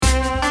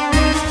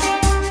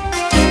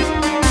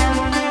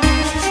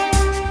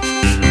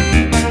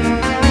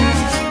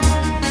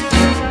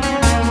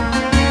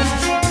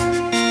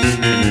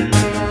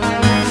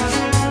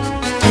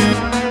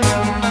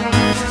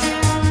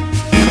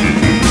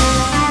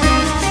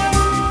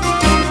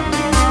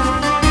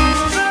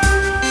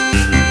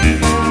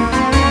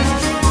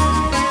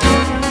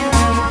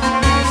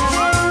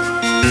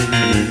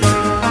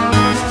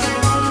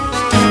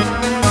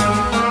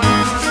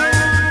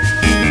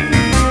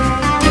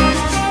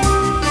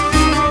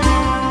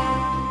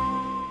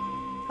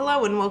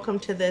Hello and welcome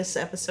to this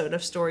episode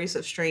of Stories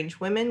of Strange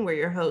Women. We're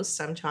your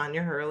hosts. I'm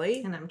Tanya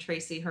Hurley. And I'm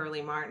Tracy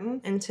Hurley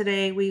Martin. And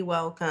today we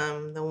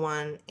welcome the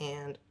one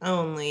and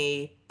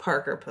only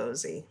Parker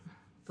Posey.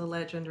 The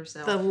legend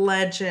herself. The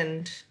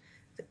legend,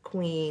 the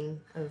queen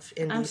of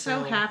indie I'm so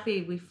film.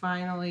 happy we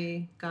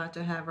finally got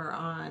to have her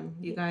on.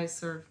 You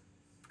guys are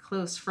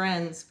close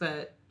friends,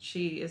 but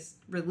she is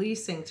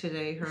releasing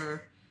today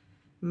her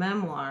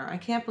memoir. I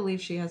can't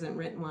believe she hasn't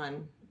written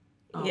one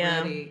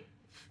already. Yeah.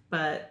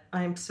 But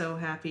I'm so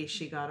happy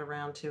she got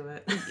around to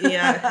it.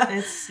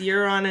 Yeah,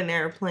 You're on an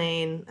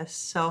Airplane, a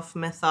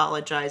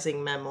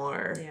self-mythologizing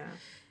memoir. Yeah.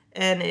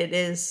 And it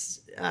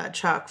is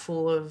chock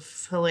full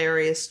of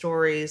hilarious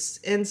stories,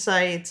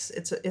 insights.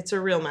 It's a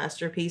real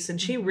masterpiece.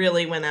 And she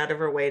really went out of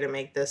her way to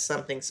make this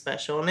something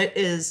special. And it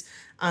is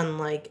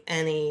unlike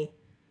any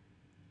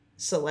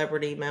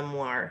celebrity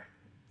memoir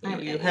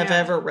you have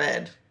ever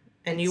read.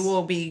 And you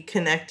will be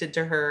connected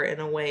to her in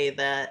a way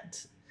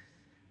that,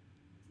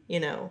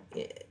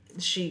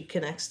 she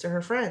connects to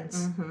her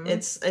friends. Mm-hmm.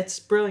 It's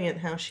brilliant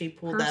how she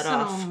pulled that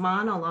off. Personal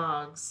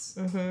monologues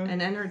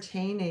and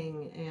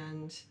entertaining,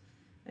 and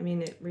I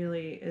mean it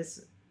really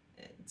is.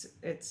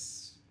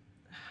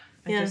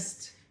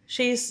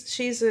 She's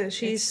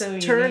so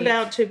turned unique.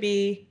 out to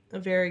be a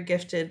very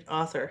gifted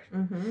author,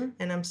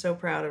 and I'm so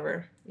proud of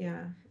her.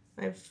 Yeah.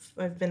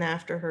 I've been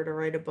after her to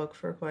write a book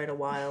for quite a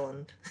while,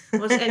 and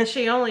and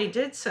she only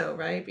did so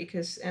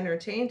because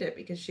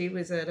she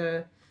was at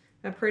a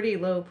pretty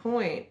low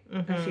point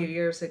a few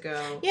years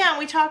ago. Yeah,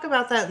 we talk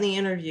about that in the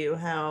interview,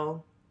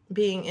 how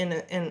being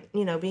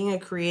being a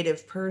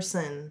creative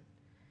person,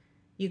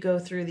 you go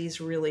through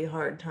these really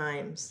hard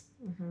times,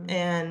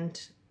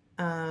 and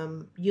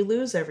you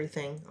lose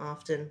everything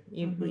often.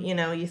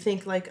 You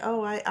think like,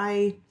 oh,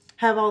 I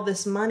have all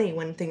this money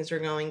when things are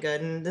going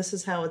good, and this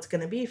is how it's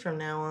going to be from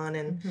now on,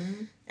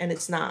 and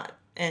it's not,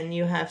 and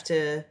you have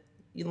to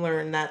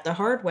learn that the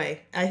hard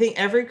way. I think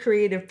every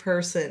creative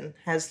person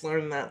has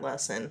learned that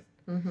lesson.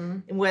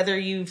 Whether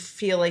you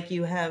feel like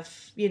you have,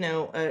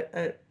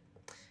 a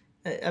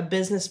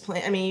business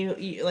plan, I mean,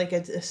 you like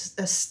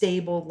a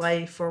stable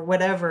life or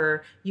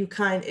whatever, you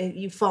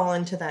fall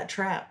into that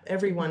trap.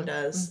 Everyone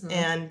does,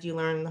 and you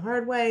learn the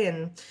hard way.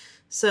 And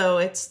so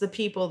it's the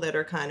people that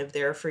are kind of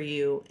there for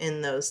you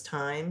in those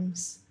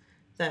times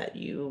that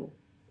you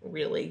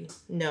really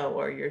know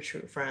are your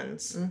true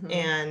friends.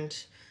 And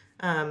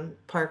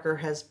Parker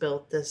has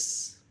built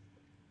this.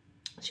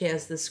 She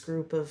has this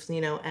group of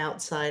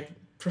outside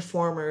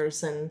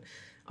performers and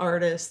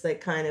artists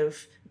that kind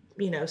of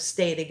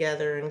stay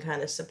together and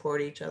kind of support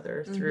each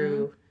other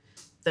through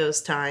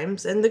those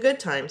times, and the good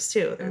times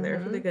too. They're there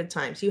for the good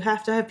times. You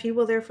have to have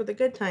people there for the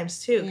good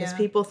times too, because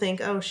people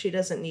think, oh, she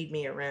doesn't need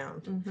me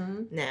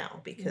around now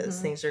because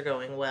things are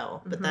going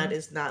well, but that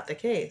is not the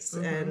case.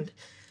 And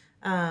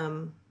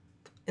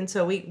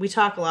so we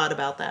talk a lot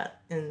about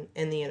that in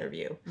the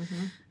interview.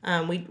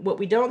 What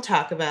we don't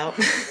talk about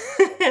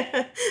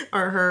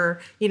are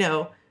her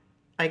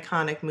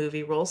iconic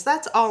movie roles.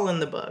 That's all in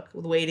the book.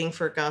 Waiting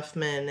for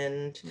Guffman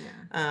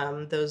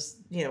and those,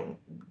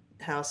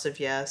 House of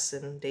Yes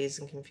and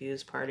Dazed and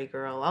Confused, Party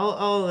Girl.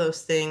 All of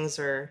those things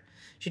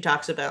she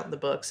talks about in the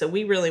book. So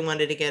we really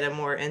wanted to get a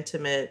more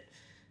intimate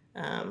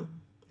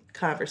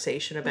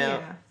conversation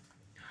about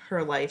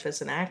her life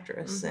as an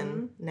actress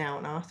and now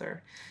an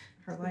author.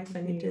 Her life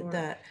in New York. Did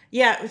that.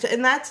 Yeah,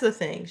 and that's the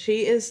thing.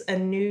 She is a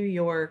New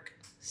York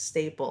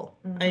staple.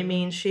 I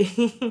mean,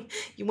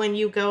 when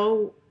you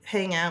go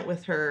hang out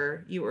with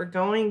her, you are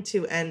going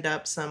to end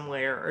up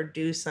somewhere or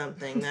do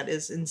something that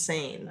is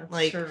insane.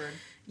 Sure.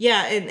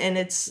 Yeah, and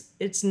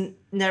it's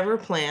never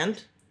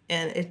planned,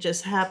 and it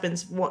just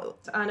happens.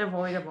 It's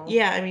unavoidable.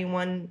 Yeah, I mean,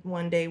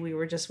 one day we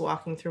were just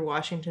walking through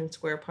Washington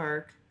Square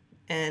Park,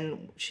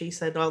 and she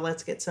said, "Oh,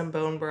 let's get some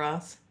bone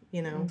broth,"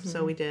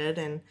 So we did,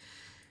 and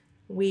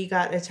we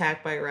got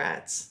attacked by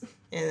rats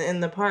in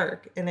the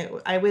park, and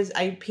I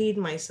peed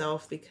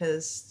myself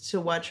because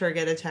to watch her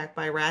get attacked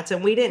by rats,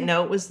 and we didn't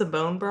know it was the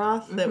bone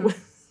broth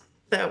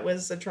that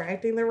was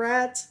attracting the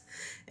rats.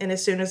 And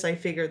as soon as I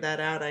figured that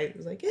out, I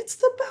was like, "It's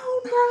the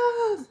bone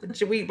broth!"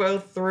 And we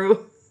both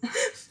threw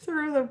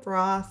the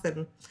broth,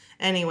 and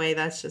anyway,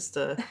 that's just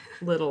a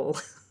little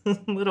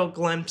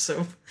glimpse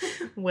of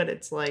what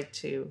it's like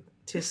to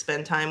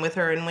spend time with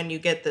her. And when you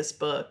get this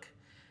book.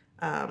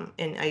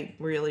 And I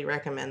really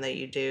recommend that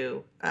you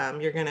do.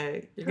 You're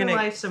gonna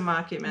life's a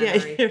mockumentary.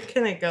 Yeah, you're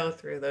gonna go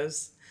through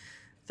those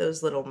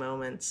little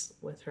moments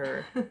with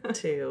her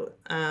too.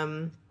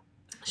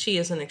 She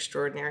is an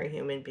extraordinary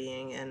human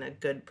being and a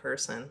good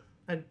person,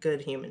 a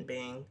good human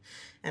being,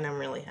 and I'm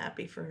really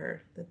happy for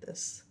her that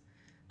this.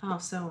 Oh,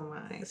 so am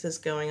I. This is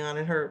going on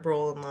in her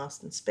role in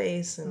Lost in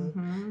Space,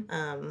 and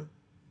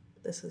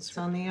this is. It's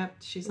on the up.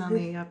 She's on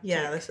the up.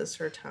 Yeah, this is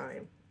her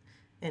time.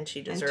 And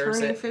she deserves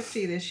it. And turning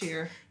 50 this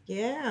year.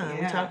 Yeah,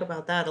 we'll talk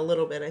about that a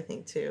little bit, I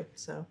think, too.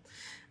 So,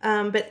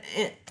 but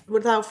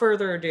without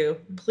further ado,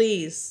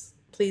 please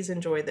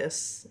enjoy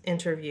this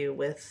interview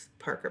with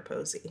Parker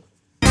Posey.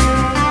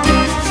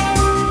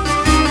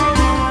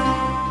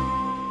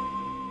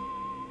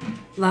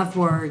 Love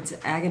words,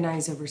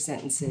 agonize over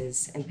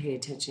sentences, and pay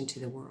attention to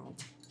the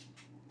world.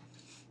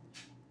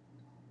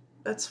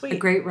 That's sweet. A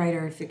great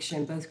writer of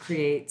fiction both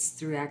creates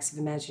through acts of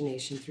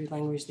imagination, through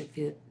language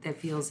that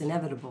feels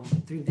inevitable,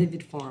 through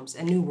vivid forms,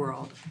 a new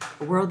world,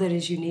 a world that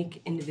is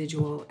unique,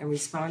 individual, and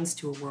responds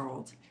to a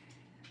world.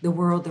 The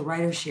world the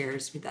writer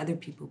shares with other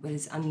people but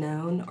is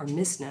unknown or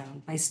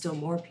misknown by still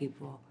more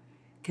people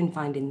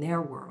confined in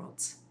their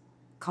worlds.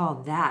 Call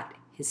that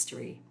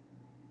history.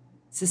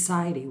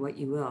 Society, what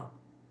you will.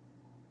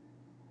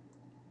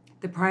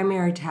 The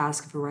primary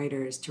task of a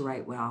writer is to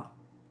write well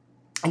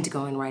and to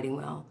go on writing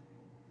well,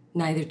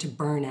 neither to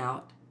burn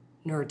out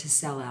nor to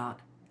sell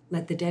out.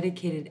 Let the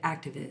dedicated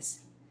activist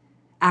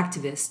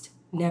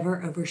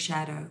never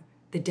overshadow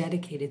the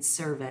dedicated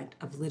servant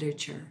of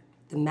literature,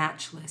 the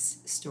matchless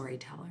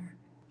storyteller.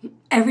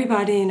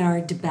 Everybody in our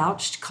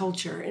debauched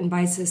culture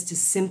invites us to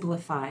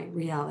simplify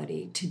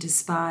reality, to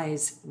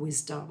despise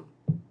wisdom.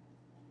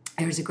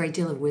 There's a great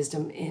deal of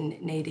wisdom in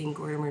Nadine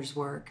Gordimer's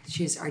work.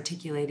 She has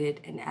articulated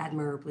an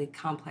admirably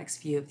complex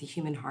view of the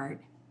human heart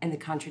and the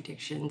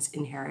contradictions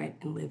inherent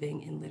in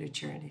living in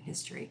literature and in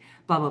history.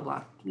 Blah, blah,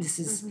 blah. This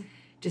is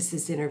just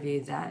this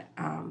interview that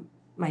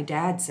my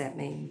dad sent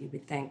me. You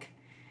would think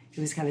it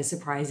was kind of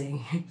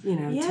surprising, to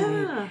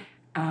me.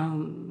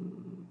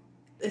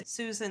 It's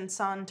Susan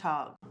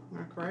Sontag, am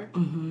I correct?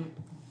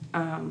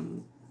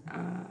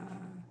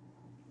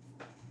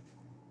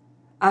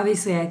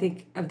 Obviously, I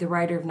think of the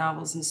writer of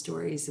novels and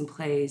stories and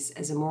plays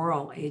as a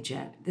moral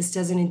agent. This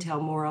doesn't entail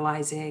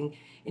moralizing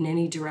in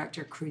any direct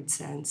or crude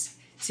sense.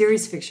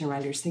 Serious fiction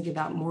writers think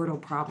about mortal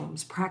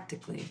problems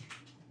practically.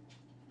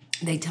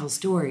 They tell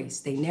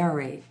stories, they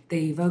narrate,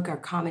 they evoke our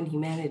common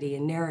humanity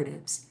in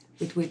narratives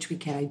with which we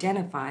can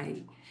identify,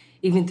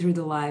 even though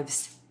the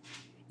lives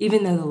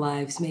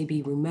may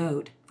be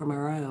remote from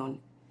our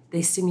own.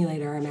 They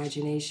stimulate our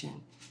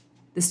imagination.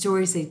 The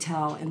stories they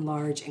tell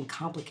enlarge and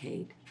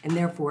complicate, and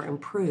therefore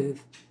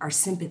improve our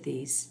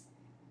sympathies.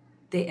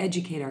 They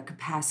educate our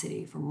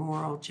capacity for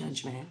moral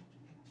judgment.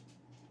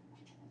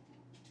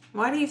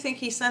 Why do you think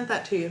he sent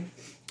that to you?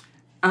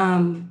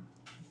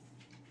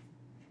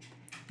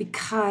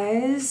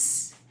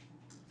 Because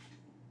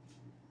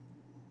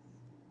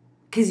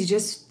he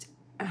just,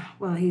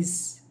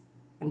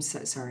 I'm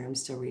so sorry, I'm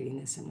still reading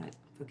this. I'm not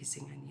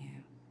focusing on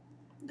you.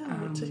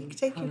 No,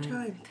 take your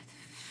time.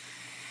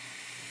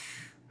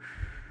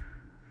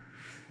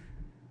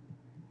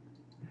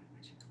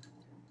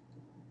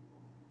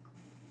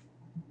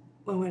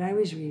 Well, when I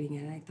was reading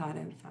it, I thought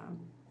of,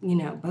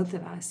 both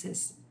of us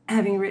as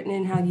having written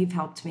in how you've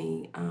helped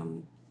me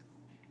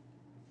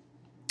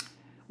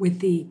with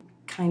the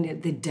kind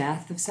of the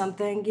death of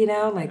something,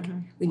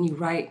 when you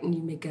write and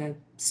you make a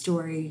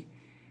story,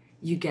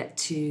 you get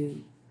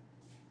to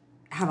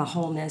have a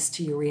wholeness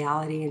to your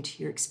reality and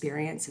to your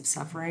experience of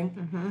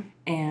suffering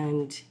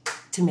and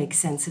to make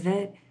sense of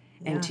it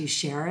and to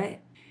share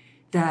it.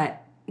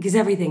 Because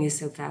everything is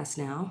so fast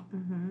now,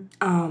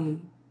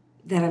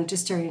 that I'm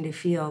just starting to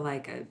feel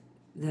like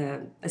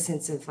a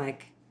sense of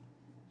like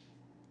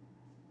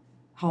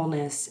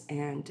wholeness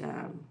and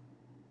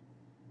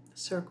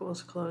Circle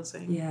is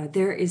closing. Yeah,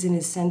 there is an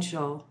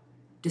essential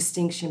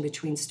distinction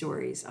between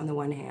stories on the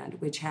one hand,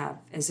 which have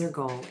as their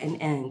goal an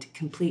end,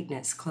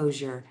 completeness,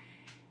 closure,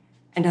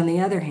 and on the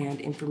other hand,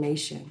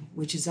 information,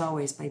 which is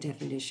always by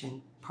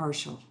definition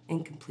partial,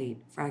 incomplete,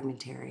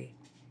 fragmentary.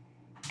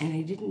 And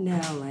I didn't know,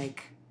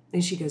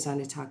 then she goes on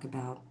to talk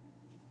about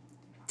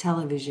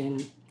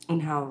television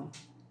and how,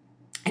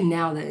 and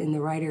now that in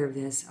the writer of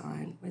this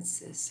on, what's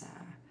this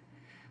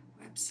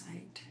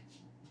website?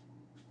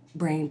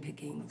 Brain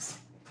Pickings,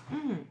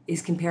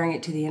 is comparing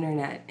it to the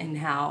internet and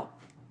how,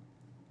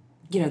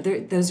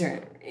 those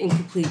are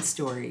incomplete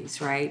stories,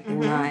 right? They're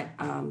not,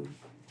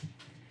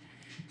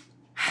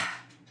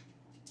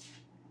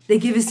 they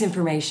give us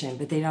information,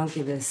 but they don't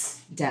give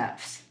us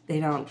depth. They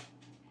don't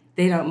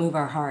move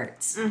our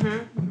hearts.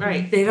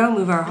 Right. They don't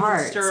move our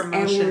hearts. Stir And we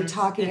were emotions.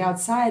 talking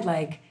outside,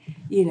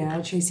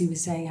 Tracy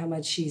was saying how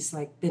much she's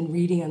been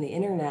reading on the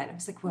internet. I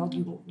was like, well,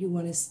 you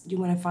want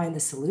to find the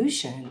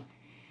solution.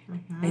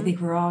 I think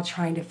we're all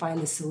trying to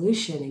find the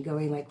solution and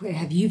going wait,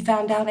 have you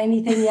found out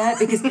anything yet?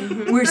 Because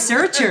we're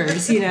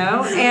searchers,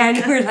 and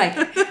we're like,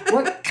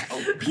 what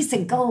piece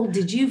of gold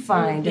did you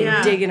find?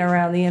 And digging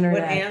around the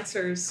internet.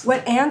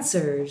 What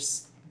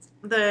answers?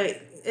 And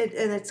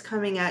it's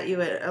coming at you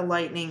at a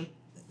lightning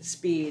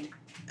speed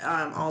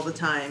all the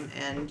time,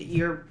 and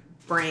your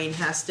brain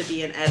has to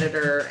be an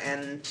editor,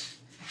 and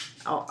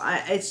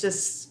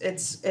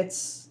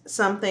it's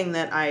something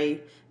that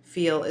I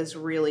feel is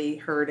really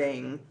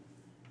hurting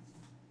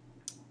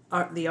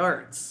the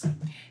arts.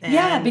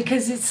 And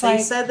because it's they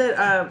said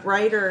that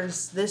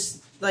writers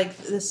this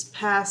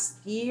past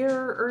year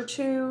or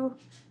two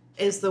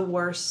is the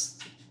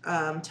worst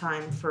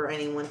time for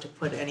anyone to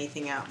put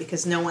anything out,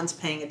 because no one's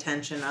paying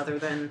attention other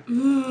than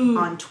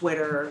on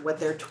Twitter what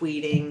they're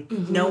tweeting.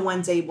 No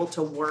one's able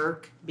to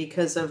work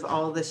because of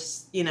all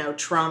this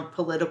Trump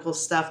political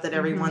stuff that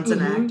everyone's an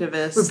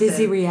activist. We're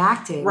busy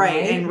reacting,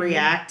 right, and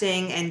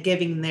reacting and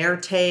giving their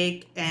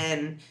take,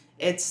 and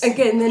it's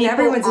again, then people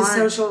everyone's a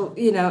aren't- social,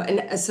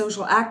 a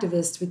social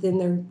activist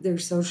within their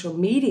social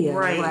media,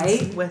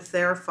 right? with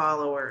their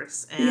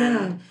followers, and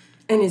Yeah,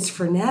 and it's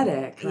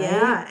frenetic, right?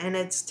 yeah, and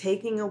it's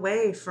taking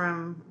away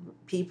from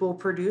people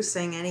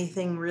producing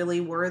anything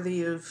really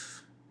worthy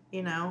of,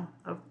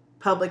 of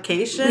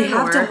publication. We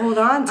have to or- hold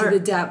on to or- the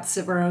depths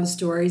of our own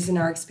stories and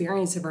our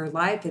experience of our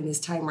life in this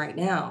time right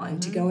now,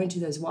 and to go into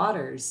those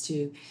waters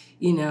to,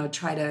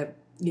 try to,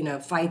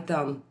 fight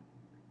them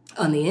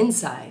on the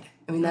inside.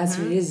 I mean, that's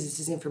what it is. It's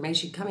this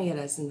information coming at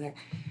us, and they're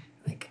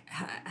like,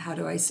 how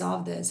do I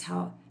solve this?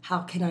 How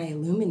can I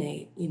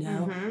illuminate?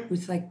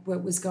 With like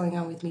what was going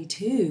on with me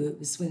too. It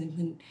was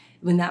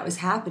when that was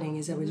happening.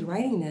 As I was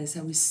writing this,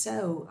 I was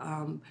so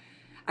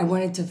I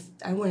wanted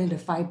to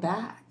fight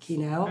back,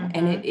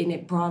 and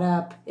it brought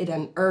up, it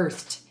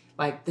unearthed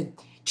like the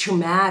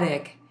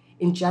traumatic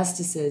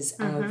injustices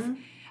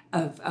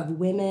of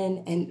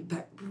women,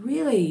 but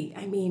really,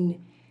 I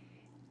mean,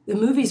 the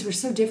movies were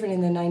so different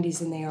in the 90s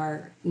than they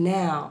are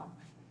now,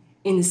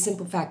 in the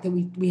simple fact that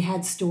we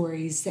had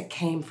stories that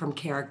came from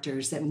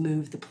characters that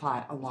moved the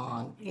plot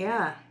along.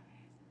 Yeah.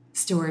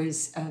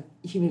 Stories of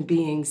human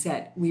beings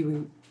that we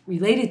were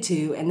related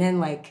to, and then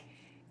like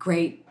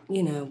great,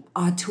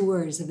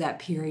 auteurs of that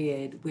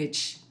period,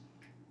 which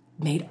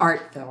made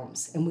art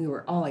films, and we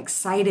were all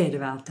excited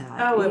about that.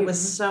 Oh, it was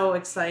so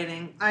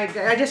exciting.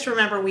 I just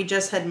remember we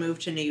just had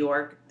moved to New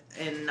York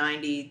in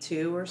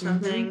 92 or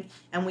something,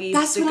 and we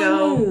used to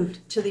go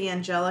to the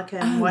Angelica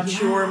and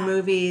watch your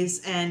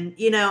movies, and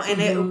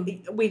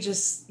we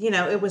just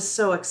it was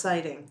so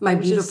exciting. My It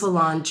was Beautiful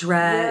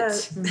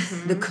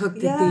Laundrette, the cook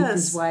that thieved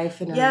his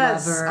wife and her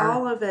lover.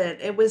 all of it.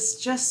 It was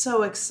just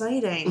so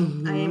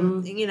exciting. I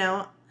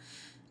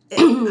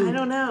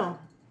don't know.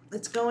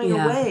 It's going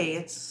away.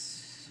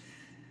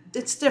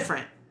 It's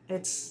different.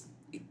 It's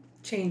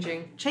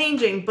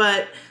changing,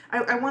 but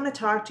I want to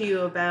talk to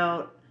you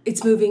about.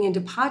 It's moving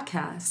into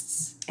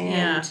podcasts,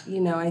 and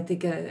I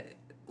think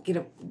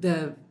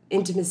the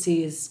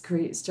intimacy is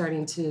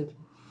starting to.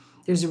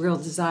 There's a real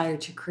desire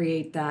to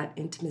create that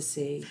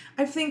intimacy.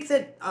 I think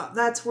that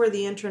that's where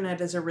the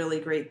internet is a really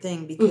great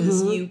thing,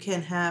 because you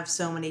can have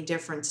so many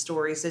different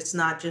stories. It's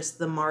not just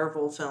the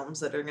Marvel films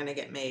that are going to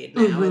get made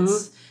now.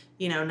 It's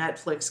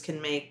Netflix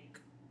can make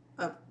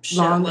a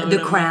shitload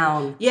The of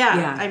Crown.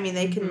 Yeah, I mean,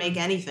 they can make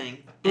anything.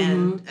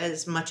 And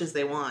as much as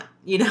they want,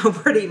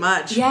 pretty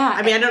much. Yeah.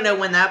 I mean, I don't know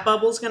when that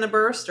bubble's going to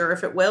burst or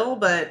if it will,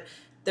 but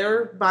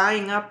they're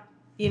buying up,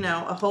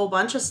 a whole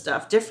bunch of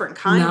stuff, different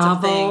kinds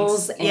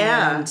novels of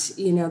things.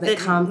 and, that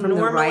come from the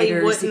normally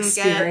writer's wouldn't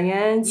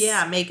experience.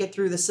 make it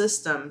through the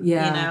system,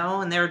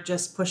 and they're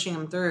just pushing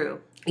them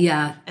through.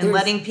 Yeah. And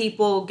giving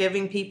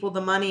people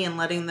the money and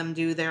letting them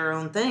do their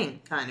own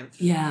thing, kind of.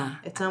 Yeah.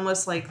 It's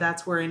almost like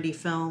that's where indie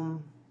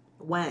film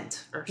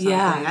went or something.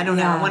 Yeah, I don't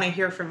know. I want to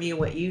hear from you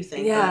what you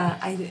think. Yeah,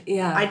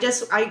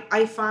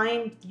 I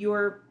find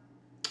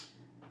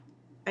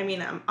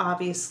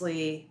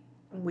obviously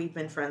we've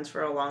been friends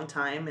for a long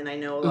time, and I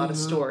know a lot of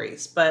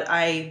stories, but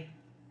the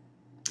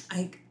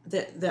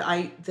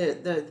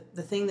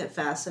thing that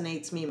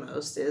fascinates me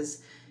most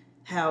is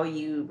how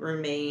you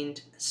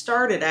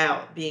started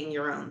out being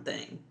your own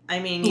thing. I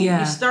mean,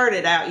 you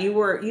started out,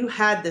 you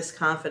had this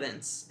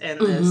confidence and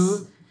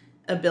this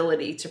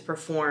ability to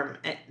perform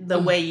the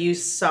way you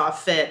saw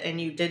fit, and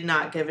you did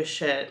not give a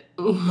shit.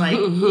 Like,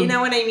 you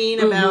know what I mean?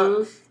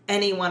 About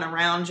anyone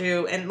around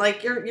you, and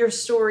like your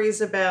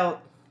stories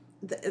about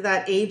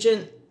that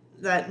agent,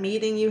 that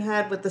meeting you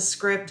had with the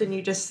script, and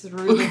you just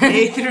threw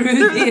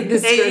the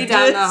script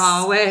down the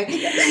hallway.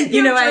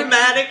 You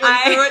dramatically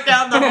threw it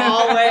down the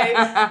hallway.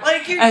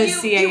 Like you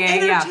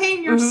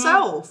entertain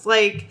yourself.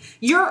 Like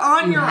you're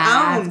on your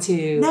own.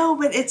 No,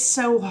 but it's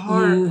so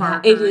hard,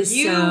 Parker. It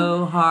is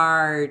so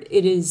hard.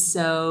 It is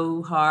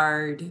so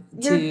hard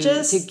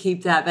to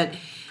keep that, but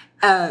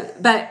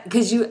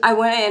because I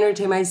want to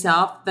entertain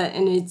myself,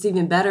 and it's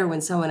even better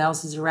when someone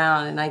else is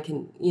around and I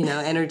can,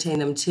 entertain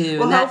them too.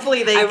 Well, and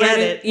hopefully they get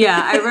it.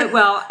 Yeah, I wrote.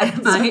 Well,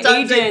 my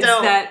agents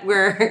that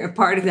were a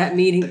part of that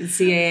meeting, the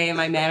CAA, and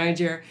my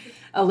manager,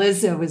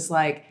 Alyssa, was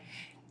like,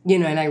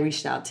 and I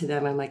reached out to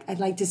them. I'm like, I'd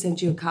like to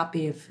send you a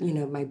copy of,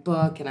 my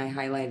book, and I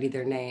highlighted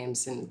their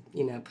names and,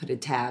 put a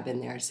tab in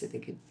there so they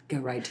could go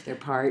right to their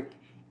part,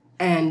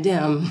 and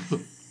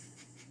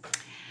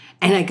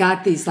I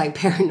got these like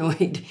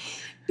paranoid.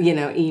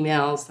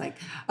 Emails like,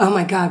 oh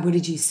my God, what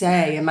did you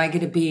say? Am I going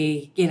to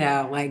be,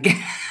 like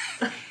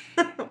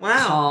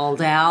wow.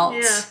 called out?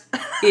 Yeah.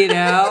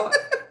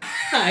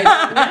 I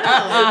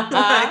don't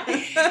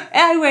know.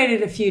 I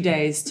waited a few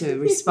days to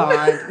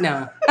respond.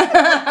 No. And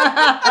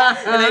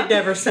I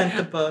never sent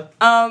the book.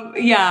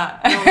 Yeah.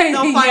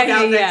 They'll find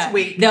out next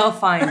week. They'll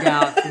find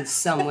out from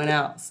someone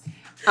else.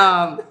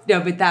 No,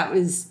 but that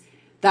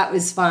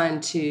was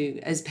fun too,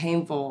 as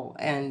painful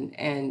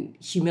and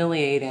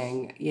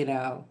humiliating,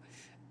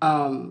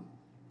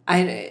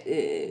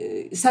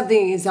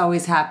 something has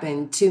always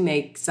happened to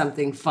make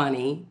something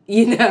funny,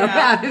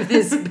 out of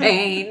this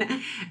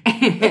pain,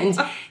 and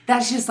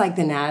that's just like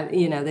the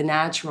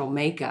natural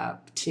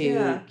makeup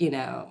to,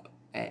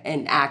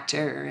 an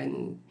actor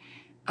and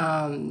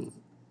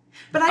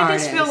But I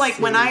just feel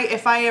like artists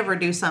if I ever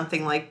do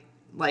something like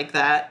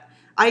that,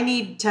 I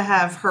need to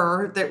have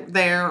her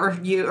there or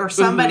you or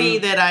somebody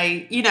that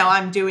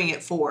I'm doing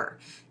it for.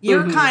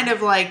 You're kind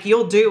of like,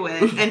 you'll do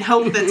it and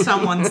hope that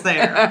someone's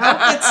there. Hope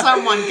that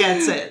someone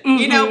gets it.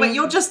 But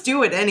you'll just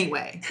do it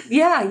anyway.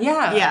 Yeah.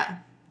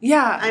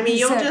 Yeah. I mean,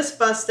 you'll just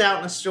bust out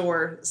in a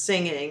store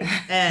singing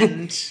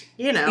and,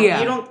 you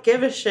don't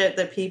give a shit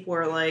that people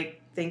are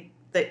like, think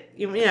that,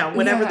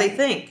 whatever they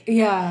think.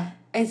 Yeah.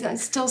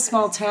 It's still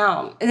small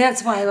town. And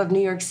that's why I love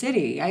New York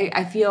City.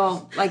 I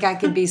feel like I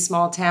could be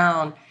small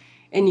town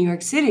in New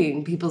York City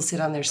and people sit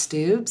on their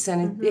stoops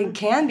and it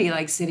can be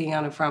like sitting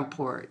on a front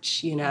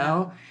porch,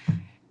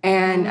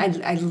 And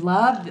I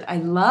love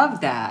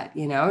that,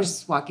 I was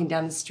just walking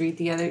down the street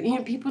the other,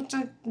 people,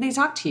 they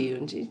talk to you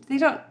and they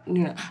don't,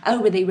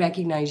 but they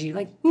recognize you.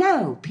 Like,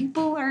 no,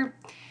 people are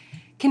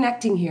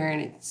connecting here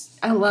and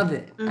I love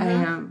it.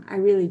 I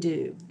really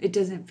do. It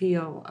doesn't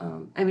feel,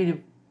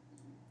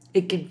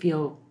 it can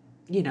feel,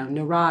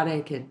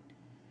 neurotic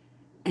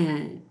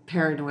and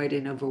paranoid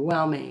and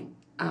overwhelming.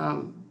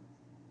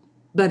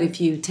 But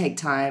if you take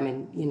time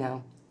and,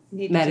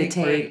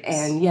 meditate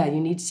and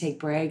you need to take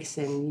breaks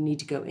and you need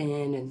to go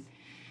in and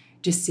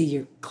just see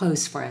your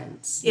close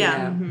friends,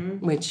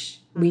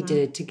 which we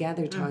did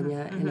together,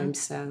 Tanya. And I'm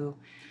so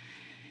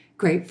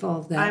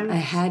grateful that I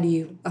had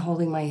you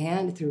holding my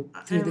hand through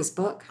this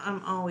book.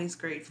 I'm always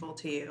grateful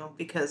to you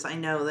because I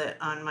know that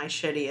on the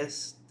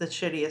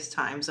shittiest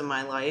times in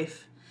my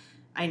life,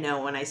 I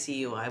know when I see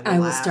you, I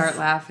will laugh. Start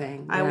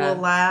laughing. I will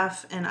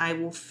laugh, and I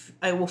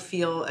will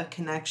feel a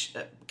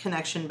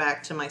connection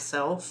back to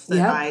myself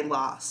that I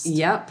lost.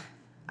 Yep.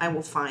 I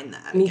will find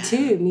that. Me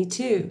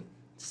too.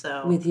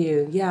 So with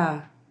you,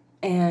 yeah,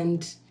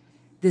 and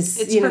this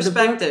it's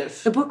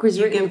perspective. The book was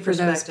written for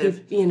those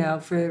people,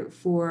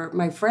 for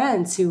my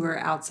friends who are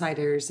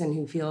outsiders and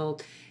who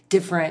feel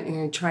different and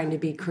are trying to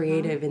be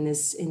creative in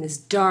this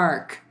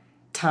dark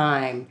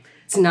time.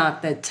 It's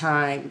not the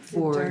time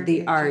for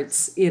the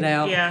arts,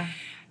 Yeah.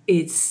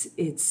 It's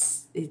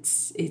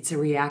a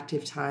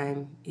reactive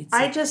time.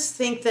 I just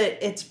think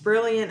that it's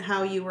brilliant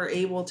how you were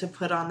able to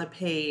put on the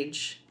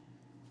page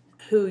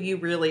who you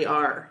really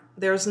are.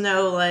 There's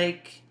no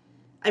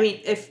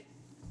if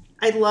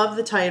I love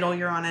the title,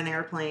 You're on an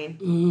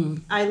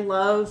Airplane. I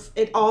love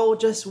it, all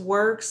just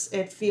works.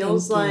 It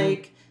feels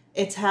like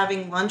it's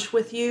having lunch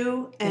with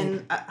you,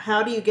 and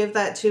how do you give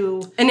that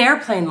to an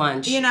airplane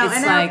lunch?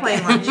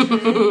 Airplane lunch.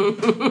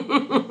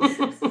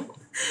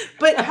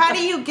 But how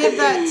do you give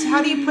that?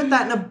 How do you put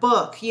that in a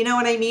book? You know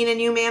what I mean? And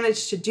you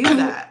managed to do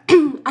that.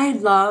 I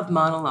love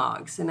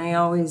monologues, and I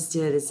always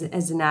did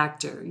as an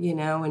actor.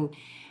 And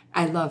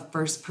I love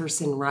first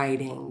person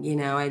writing.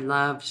 I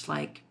loved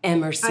like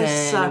Emerson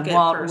and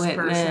Walt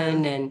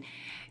Whitman and.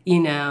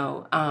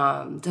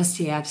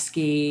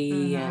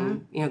 Dostoevsky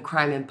and,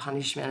 Crime and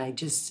Punishment. I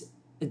just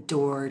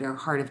adored, or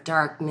Heart of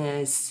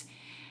Darkness.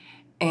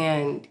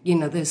 And,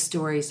 those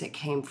stories that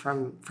came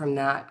from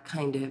that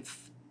kind of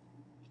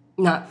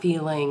not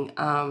feeling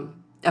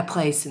a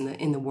place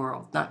in the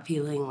world, not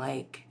feeling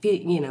like,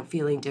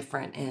 feeling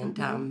different. And,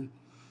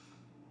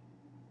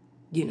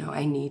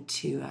 I need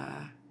to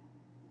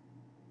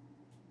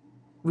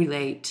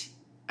relate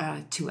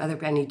to other,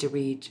 I need to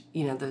read,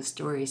 those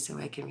stories so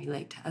I can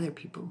relate to other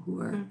people who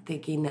are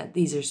thinking that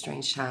these are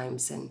strange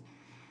times and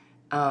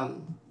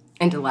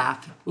to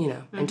laugh,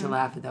 and to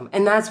laugh at them.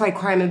 And that's why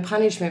Crime and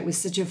Punishment was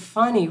such a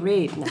funny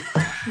read.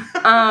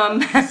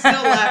 I'm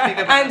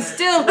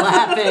still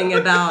laughing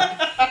about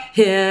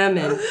him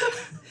and,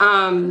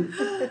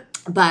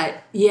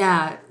 but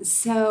yeah,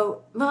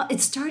 so, well,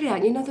 it started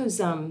out,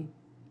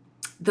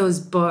 those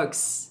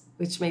books,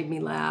 which made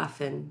me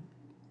laugh and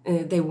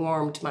they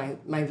warmed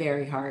my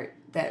very heart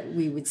that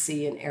we would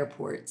see in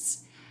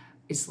airports.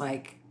 It's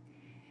like,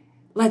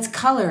 let's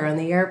color on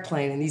the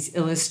airplane in these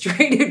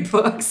illustrated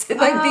books,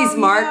 like these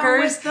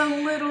markers. With the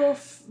little,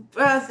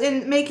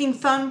 in making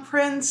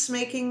thumbprints,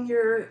 making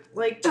your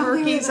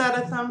turkeys out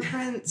of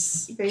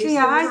thumbprints.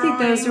 Yeah, I think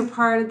those are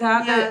part of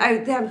that.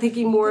 Yeah. I'm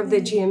thinking more of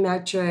the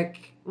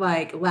geometric,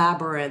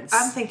 labyrinths.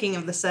 I'm thinking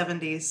of the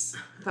 70s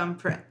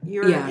thumbprint.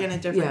 You're in a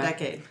different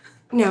decade.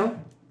 No.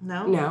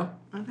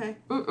 Okay.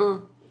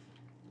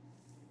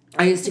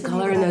 I used to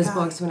color in those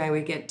books when I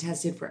would get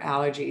tested for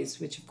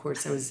allergies, which of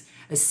course I was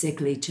a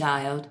sickly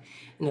child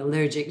and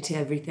allergic to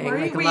everything,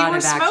 a lot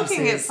of actresses.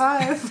 You were smoking at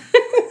 5.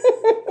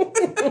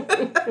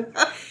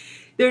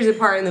 There's a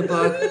part in the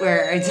book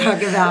where I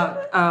talk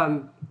about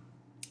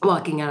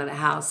walking out of the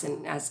house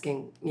and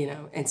asking,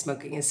 and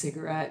smoking a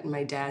cigarette, and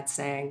my dad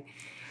saying,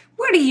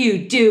 "What are you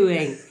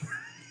doing?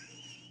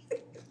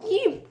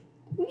 You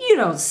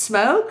don't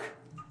smoke.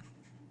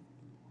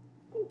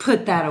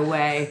 Put that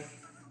away."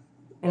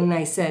 And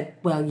I said,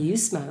 "Well, you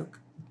smoke."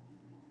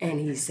 And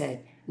he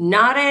said,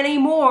 "Not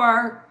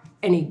anymore."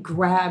 And he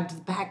grabbed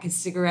the pack of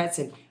cigarettes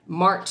and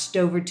marched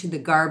over to the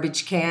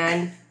garbage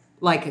can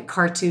like a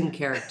cartoon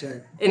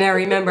character. And I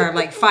remember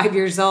I'm 5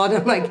 years old.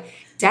 I'm like,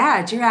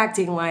 "Dad, you're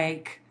acting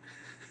like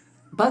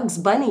Bugs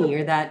Bunny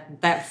or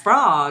that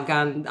frog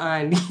on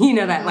you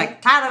know, that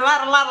like ta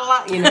la la la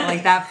la, you know,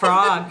 like that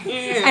frog.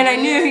 And I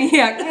knew,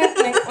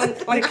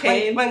 the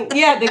cane.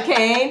 Yeah, the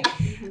cane.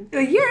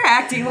 Like, you're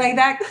acting like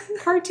that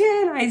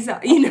cartoon I saw,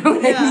 you know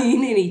what I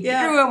mean? And he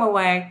threw them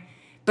away.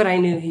 But I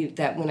knew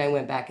that when I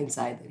went back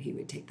inside that he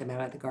would take them out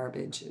of the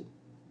garbage. And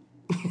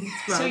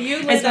so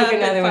you lit up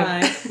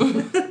at 5.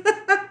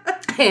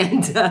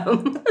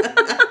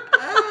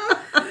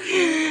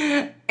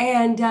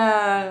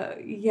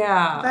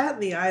 Yeah. That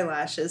and the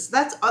eyelashes.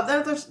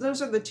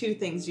 Those are the two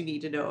things you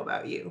need to know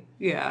about you.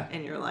 Yeah.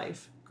 In your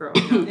life growing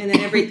up. And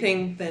then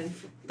everything then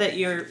that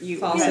you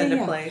falls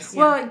into place.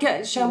 Well,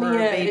 show me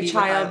a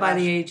child by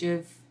the age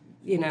of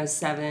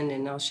 7,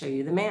 and I'll show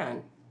you the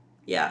man.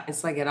 Yeah,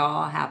 it's like it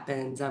all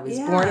happens. I was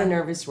born a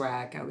nervous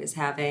wreck. I was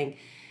having,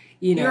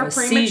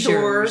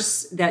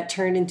 seizures that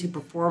turned into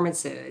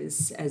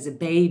performances as a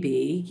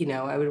baby.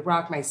 I would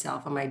rock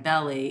myself on my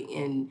belly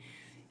in,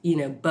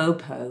 bow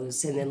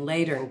pose, and then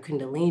later in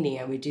Kundalini,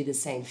 I would do the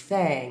same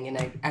thing,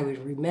 and I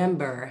would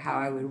remember how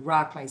I would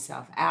rock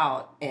myself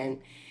out,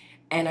 and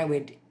I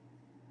would.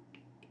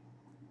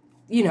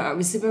 I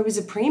was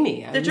a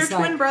preemie. Did your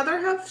twin brother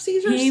have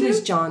seizures? He was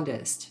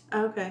jaundiced.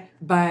 Okay.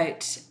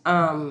 But,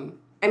 I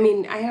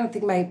don't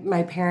think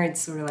my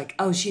parents were like,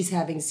 oh, she's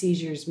having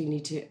seizures, we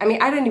need to...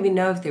 I don't even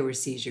know if there were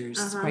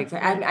seizures, quite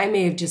frankly. I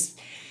may have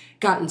just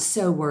gotten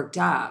so worked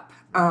up.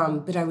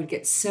 But I would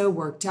get so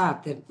worked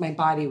up that my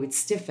body would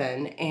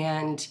stiffen,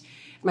 and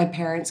my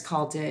parents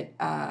called it,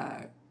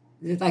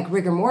 like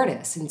rigor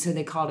mortis, and so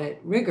they called it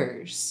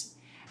rigors.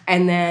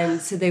 And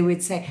then, so they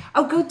would say,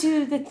 oh, go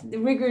do the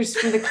rigors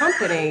for the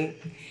company.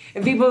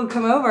 And people would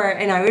come over,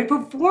 and I would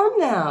perform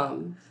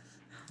them.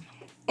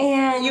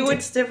 And you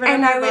would stiffen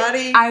up your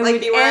body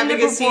like you were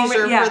having a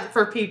seizure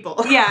for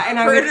people. Yeah, and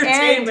I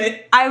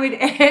would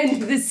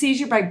end the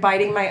seizure by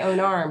biting my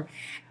own arm.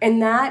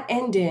 And that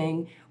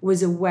ending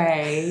was a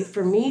way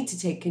for me to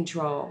take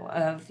control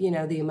of,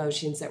 the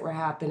emotions that were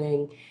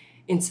happening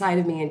inside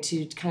of me, and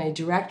to kind of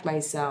direct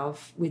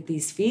myself with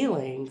these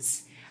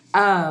feelings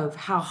of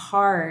how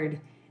hard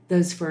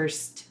those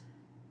first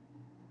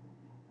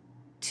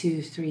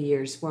 2-3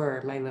 years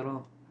were, my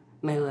little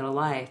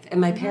life. And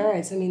my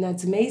parents,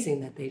 that's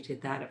amazing that they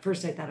did that. At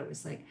first I thought it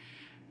was like,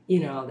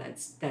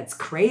 that's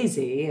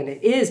crazy, and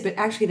it is, but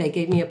actually they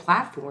gave me a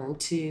platform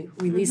to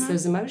release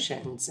those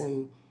emotions.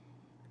 And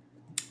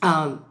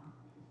my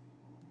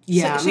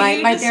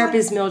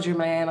therapist Mildred,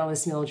 my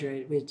analyst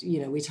Mildred,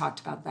 we talked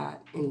about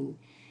that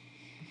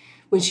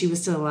when she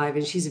was still alive,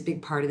 and she's a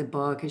big part of the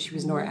book, and she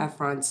was Nora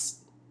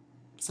Ephron's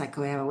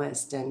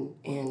psychoanalyst, and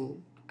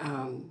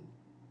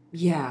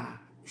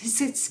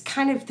it's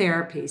kind of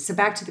therapy. So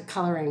back to the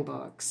coloring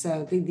book.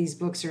 So these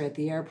books are at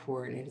the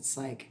airport, and it's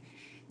like,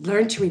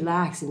 learn to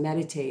relax and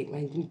meditate.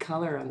 I can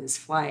color on this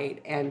flight,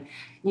 and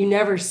you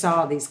never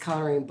saw these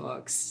coloring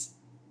books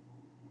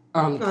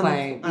on the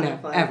plane.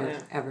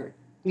 Ever.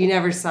 You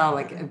never saw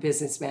like a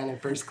businessman in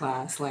first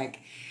class, like,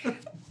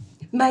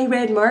 my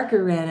red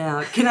marker ran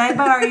out. Can I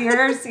borrow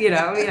yours?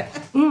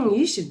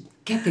 You should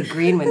get the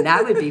green one.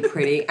 That would be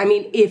pretty.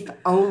 If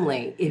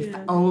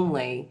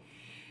only.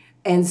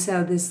 And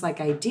so this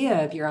like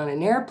idea of you're on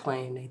an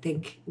airplane, I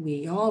think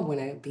we all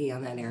want to be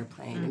on that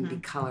airplane and be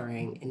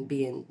coloring and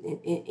be in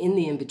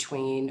the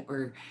in-between,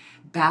 or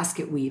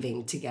basket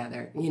weaving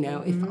together,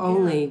 if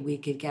only we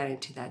could get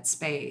into that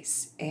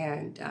space.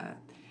 And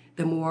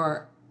the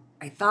more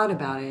I thought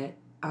about it,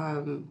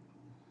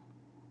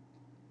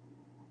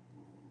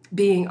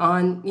 being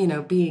on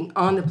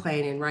the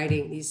plane and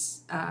writing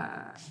these,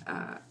 that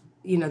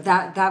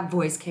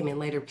voice came in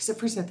later, because at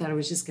first I thought it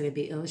was just going to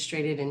be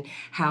illustrated and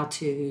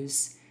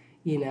how-tos.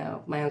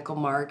 My Uncle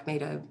Mark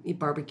made a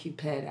barbecue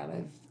pit out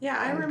of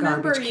I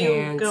remember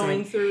you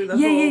going through the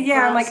whole process.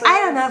 I'm like,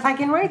 I don't know if I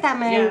can write that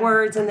many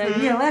words, and then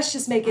let's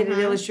just make it an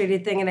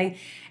illustrated thing.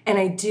 And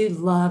I do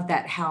love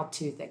that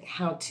how-to thing,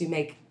 how to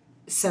make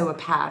sew a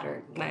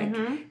pattern, like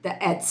the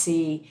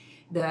Etsy.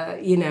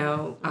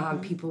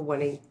 People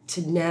wanting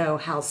to know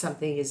how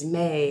something is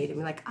made.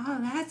 Like, oh,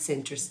 that's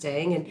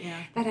interesting. And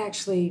that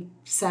actually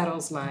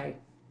settles my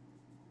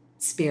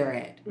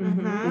spirit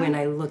when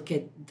I look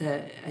at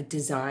a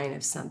design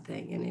of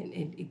something, and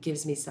it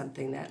gives me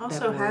something that...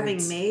 Also,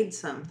 having made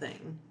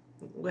something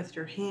with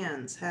your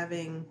hands,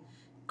 having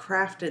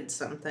crafted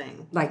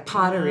something. Like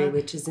pottery,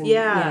 which is in...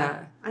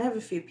 I have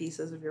a few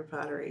pieces of your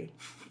pottery.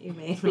 You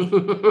made me.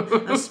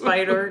 a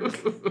spider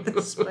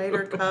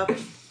cup.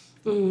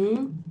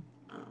 And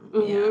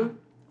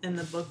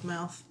the book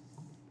mouth.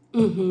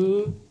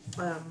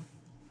 Well,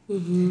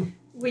 and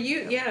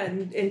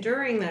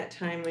during that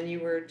time when you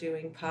were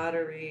doing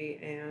pottery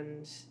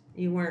and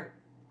you weren't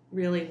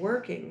really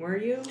working, were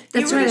you?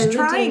 You were just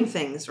trying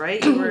things,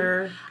 right? You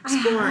were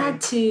exploring. I had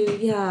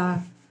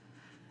to,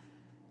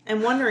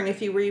 and wondering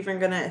if you were even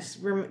going to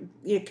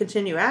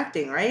continue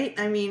acting, right?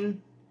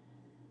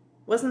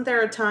 Wasn't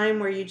there a time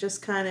where you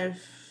just kind of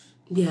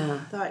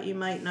thought you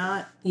might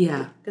not?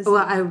 Yeah. Well,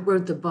 I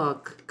wrote the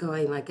book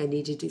going like, I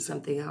need to do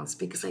something else,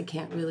 because I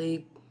can't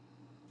really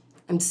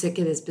I'm sick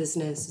of this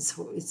business.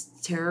 It's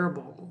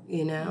terrible,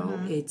 you know.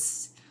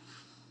 It's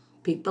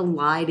people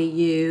lie to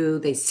you.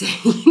 They say,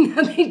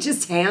 they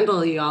just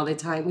handle you all the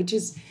time, which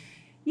is,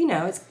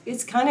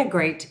 it's kind of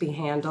great to be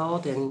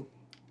handled and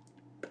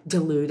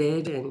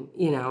diluted and,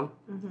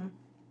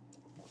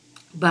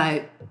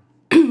 but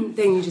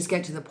then you just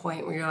get to the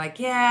point where you're like,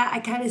 yeah, I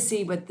kind of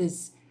see what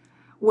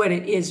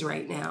it is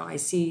right now. I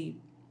see,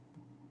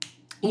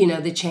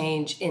 the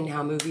change in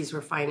how movies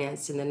were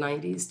financed in the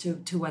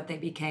 90s to what they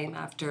became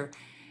after,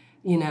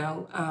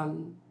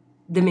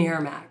 the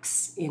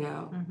Miramax,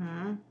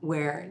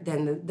 where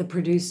then the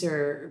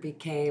producer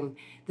became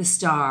the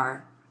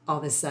star. All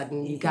of a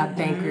sudden, you got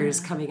bankers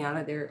coming out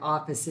of their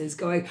offices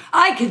going,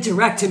 I could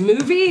direct a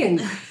movie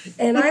and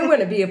I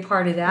want to be a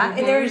part of that.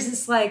 And there was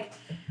this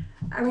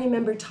I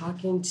remember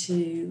talking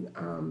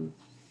to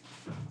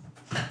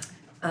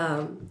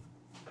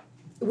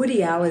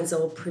Woody Allen's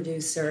old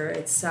producer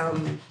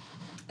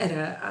at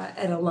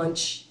a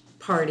lunch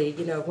party,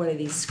 one of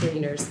these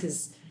screeners,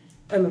 because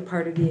I'm a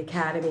part of the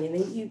Academy, and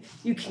then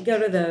you can go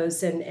to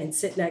those and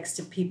sit next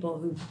to people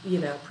who've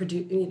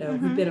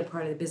who've been a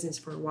part of the business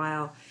for a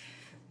while.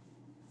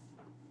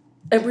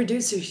 And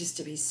producers used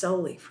to be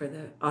solely for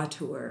the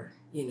auteur,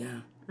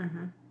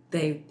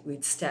 They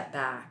would step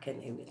back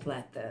and they would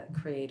let the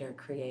creator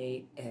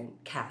create and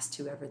cast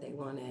whoever they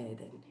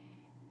wanted. And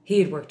he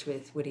had worked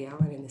with Woody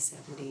Allen in the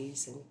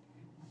 70s, and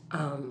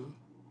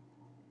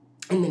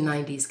in the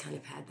 90s kind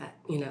of had that,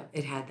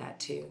 it had that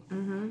too.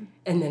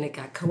 And then it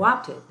got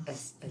co-opted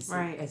as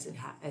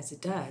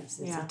it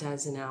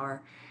does in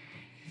our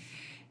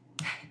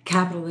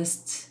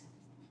capitalist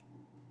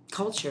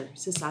culture,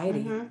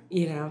 society, and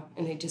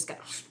it just got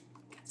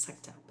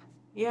sucked up.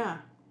 Yeah.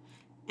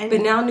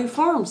 But now new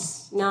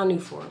forms, now new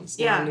screens,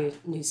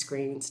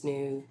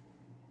 new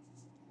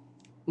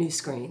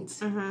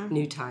screens,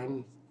 new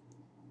time.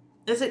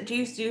 Is it? Do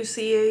you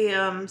see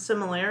a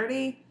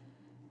similarity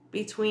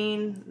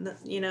between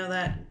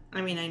that?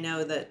 I mean, I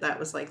know that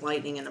was like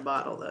lightning in a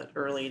bottle, the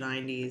early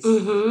 '90s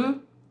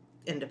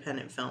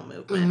independent film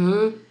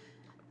movement.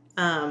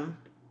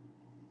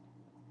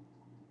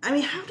 I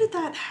mean, how did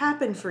that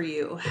happen for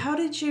you? How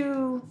did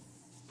you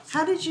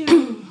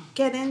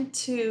get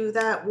into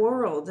that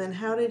world, and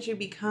how did you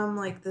become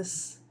like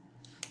this,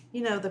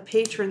 the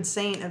patron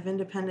saint of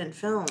independent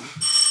film?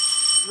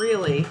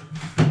 Really?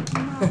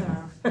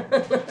 Mother.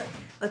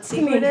 Let's see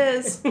who it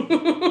is.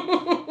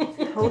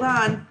 Hold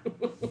on.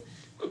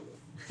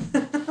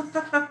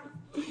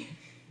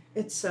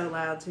 It's so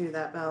loud too,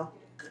 that bell.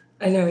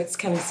 I know, it's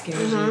kind of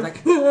scary.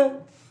 Like,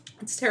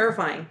 it's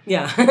terrifying.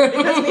 Yeah.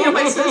 Because me and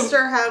my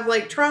sister have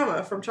like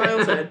trauma from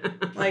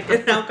childhood, like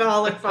an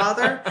alcoholic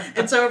father,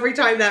 and so every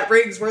time that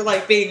rings, we're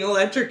like being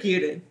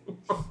electrocuted.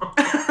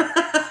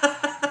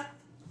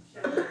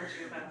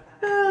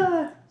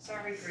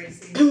 Sorry,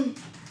 Gracie.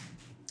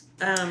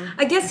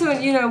 I guess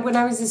when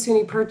I was a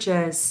SUNY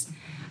Purchase,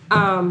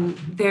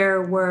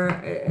 there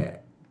were,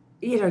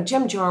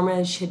 Jim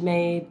Jarmusch had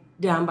made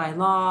Down by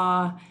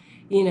Law.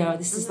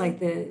 This is like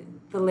the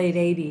late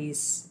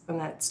 80s when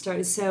that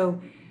started.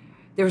 So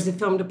there was a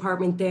film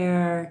department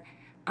there.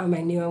 I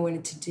knew I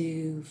wanted to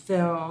do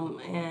film,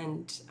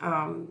 and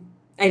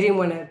I didn't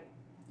want to,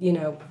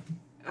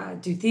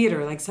 do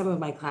theater like some of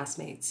my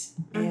classmates,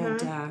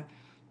 and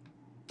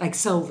like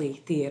solely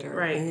theater.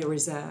 Right. And there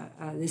was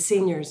the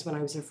seniors when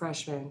I was a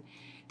freshman.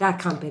 That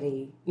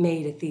company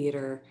made a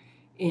theater,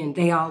 and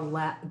they all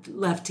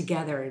left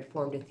together and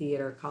formed a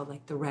theater called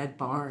like the Red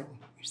Barn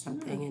or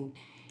something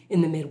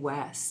in the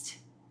Midwest.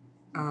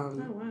 Oh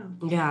wow.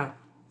 Yeah.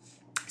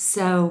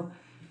 So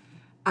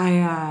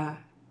I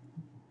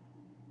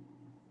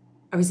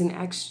was an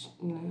extra.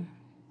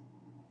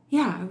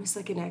 I was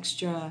like an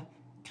extra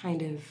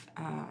kind of.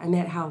 I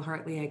met Hal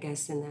Hartley, I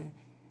guess, in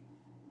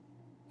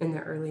the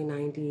early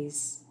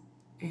 90s,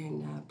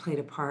 and played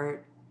a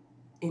part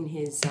in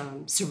his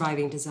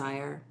Surviving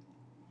Desire.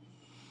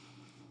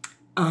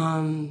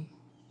 And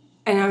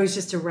I was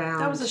just around.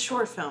 That was a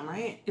short film,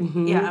 right?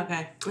 Mm-hmm. Yeah.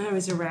 Okay. I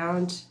was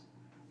around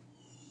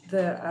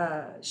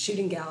the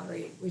Shooting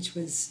Gallery, which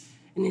was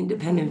an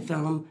independent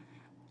film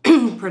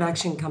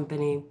production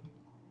company.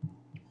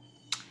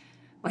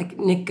 Like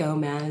Nick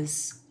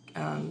Gomez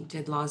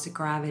did Laws of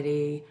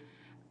Gravity,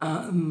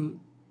 and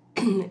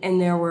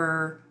there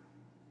were,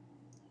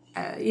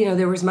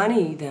 there was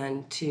money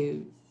then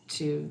to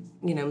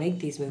make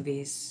these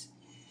movies,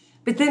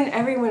 but then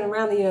everyone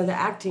around the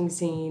acting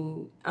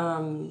scene,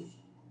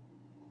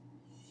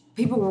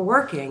 people were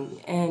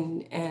working,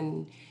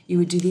 and you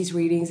would do these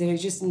readings, and it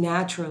was just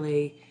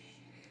naturally.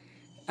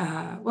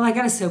 I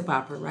got a soap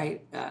opera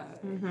right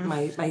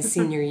my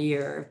senior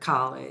year of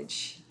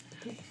college,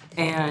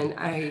 and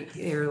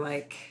they were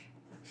like,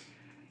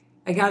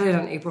 I got it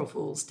on April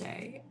Fool's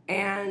Day,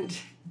 and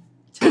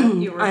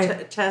you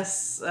were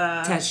Tess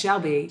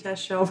Shelby.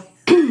 Tess Shelby.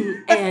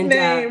 And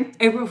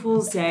April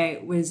Fool's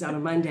Day was on a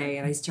Monday,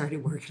 and I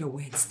started working on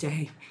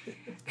Wednesday,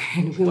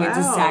 and we went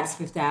to Saks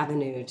Fifth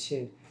Avenue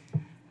to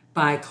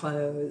buy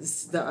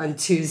clothes on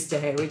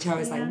Tuesday, which I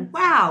was like,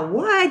 wow,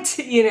 what?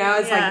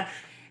 It's like,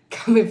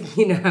 coming,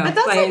 you know. But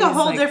that's like playing a this,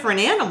 whole different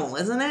animal,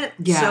 isn't it?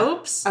 Yeah.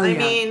 Soaps. Oh, I yeah.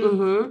 mean,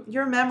 Mm-hmm.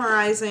 you're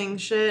memorizing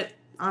shit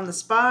on the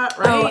spot,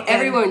 right? Oh, And-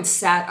 everyone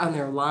sat on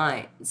their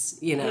lines,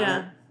 you know.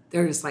 Yeah.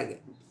 There's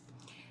like,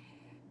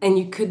 and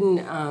you couldn't,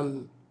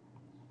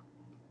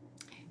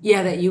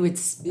 that you would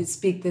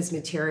speak this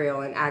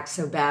material and act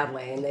so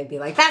badly, and they'd be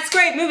like, "That's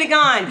great, moving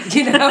on,"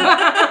 you know.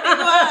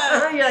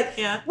 You're like,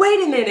 Yeah.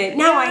 "Wait a minute,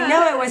 no, I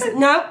know it wasn't.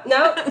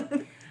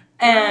 Nope."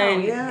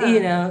 And yeah. you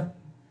know,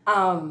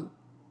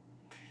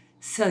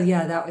 so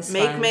yeah, that was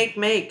fun.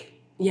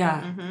 Make.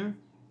 Yeah, Mm-hmm.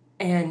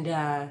 and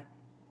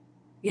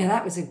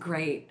that was a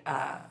great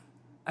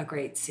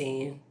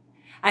scene.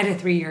 I had a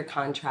 3-year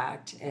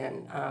contract,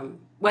 and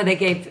they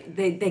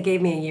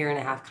gave me a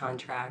 1.5-year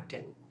contract,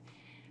 and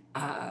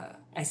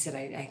I said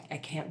I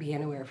can't be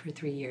anywhere for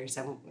 3 years.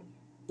 I'm,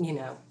 you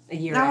know, a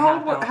year and a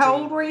half. How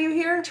old were you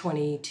here?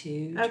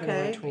 22, Okay.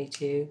 21,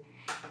 22.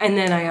 And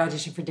then I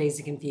auditioned for Dazed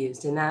and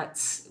Confused, and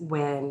that's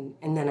when,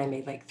 and then I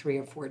made like 3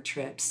 or 4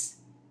 trips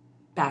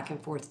back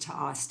and forth to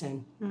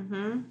Austin.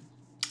 Mm-hmm.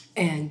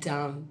 And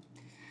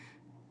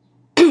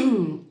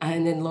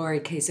and then Lori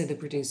Queso, the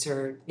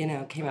producer, you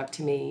know, came up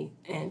to me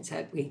and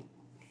said,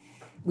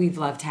 we've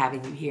loved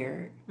having you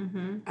here.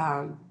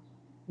 Mm-hmm.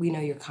 We know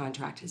your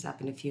contract is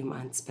up in a few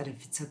months, but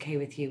if it's okay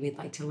with you, we'd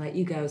like to let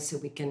you go so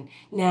we can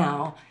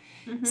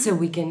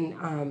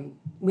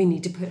we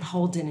need to put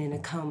Holden in a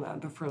coma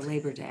before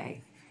Labor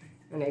Day.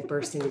 And I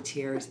burst into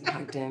tears and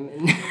hugged him.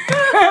 And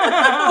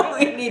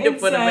We need to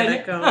put him in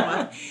a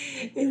coma.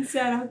 And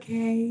said,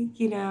 okay,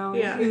 you know,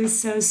 Yeah. it was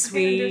so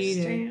sweet.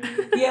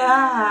 understand. And,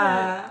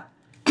 yeah.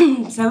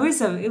 So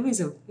it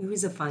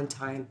was a fun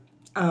time.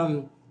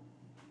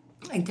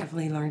 I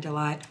definitely learned a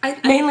lot.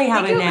 Mainly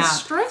how to It nap.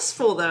 was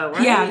stressful though,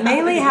 right? Yeah,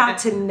 mainly how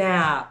to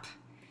nap.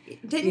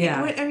 Didn't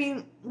Yeah. you? I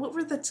mean, what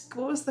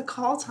was the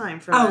call time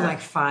for Oh, that? like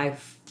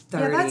 5:30.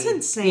 Yeah, that's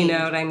insane. You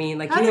know what I mean?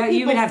 Like How do you would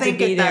people have to think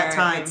be at there that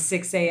time? at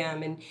 6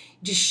 a.m. and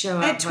just show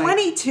up. At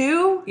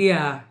 22?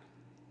 Yeah.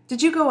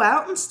 Did you go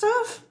out and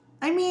stuff?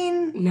 I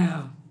mean,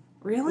 No.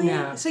 really?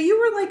 No. So you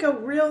were like a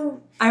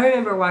real. I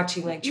remember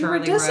watching like You were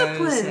Charlie Rose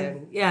disciplined.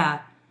 and yeah,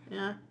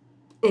 Yeah.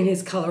 in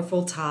his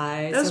colorful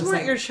ties. Those I was weren't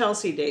like, your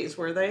Chelsea days,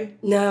 were they?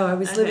 No, I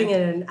was living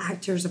Okay. in an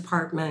actor's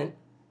apartment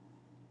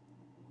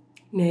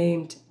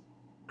named,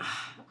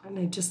 and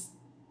I just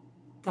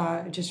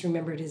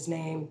remembered his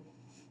name.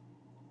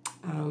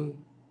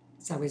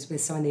 So I was with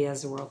some of the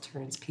As the World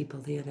Turns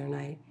people the other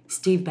night.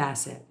 Steve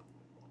Bassett.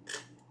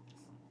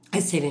 I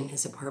stayed in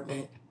his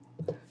apartment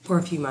for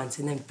a few months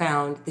and then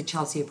found the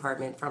Chelsea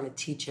apartment from a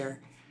teacher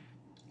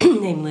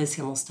named Liz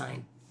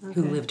Himmelstein, who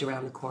Okay. lived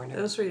around the corner.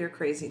 Those were your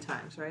crazy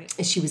times, right?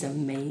 And she was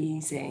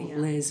amazing. Yeah.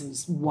 Liz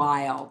was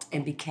wild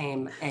and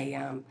became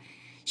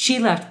she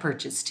left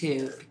Purchase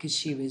too because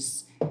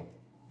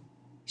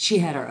she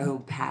had her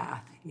own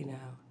path, you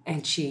know,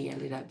 and she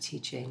ended up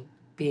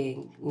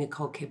being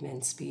Nicole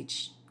Kidman's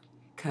speech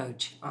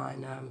coach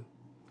on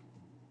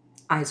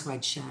Eyes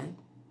Wide Shut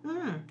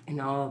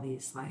and all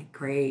these like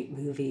great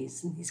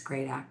movies and these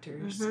great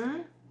actors.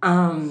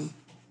 Mm-hmm.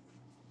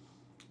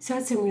 So I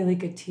had some really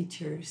good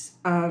teachers.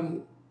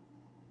 And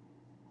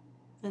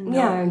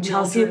In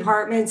Chelsea Mildred.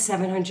 apartment,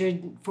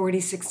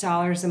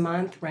 $746 a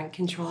month, rent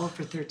control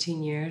for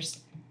 13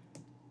 years.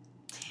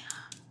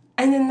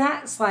 And then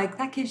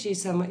that gives you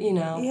some, you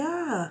know,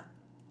 Yeah.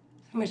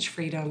 so much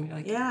freedom. You're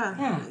like, Yeah.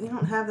 Yeah. You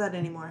don't have that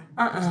anymore.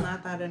 It's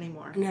not that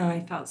anymore. No,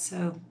 I felt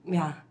so,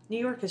 yeah. New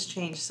York has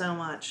changed so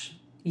much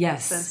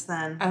Yes. since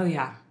then. Oh,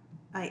 yeah.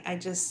 I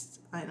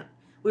don't.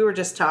 We were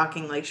just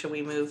talking, like, should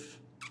we move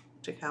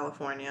to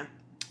California?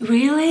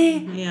 Really?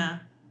 Yeah.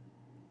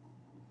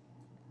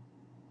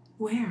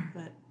 Where?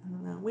 But I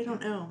don't know. We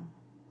don't know.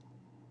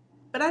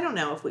 But I don't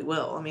know if we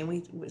will. I mean,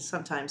 we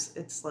sometimes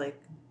it's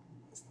like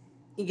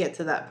you get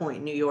to that point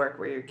in New York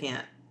where you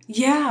can't.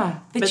 Yeah.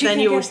 But you then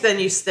can then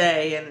you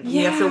stay and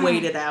you have to Yeah.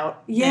 wait it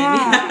out.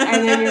 Yeah.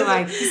 And then you're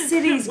like, the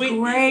city's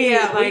great.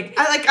 Yeah, like,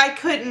 I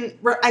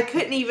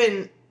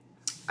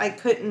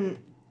couldn't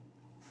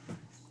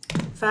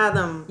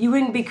fathom you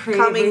wouldn't be coming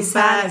creatively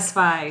back.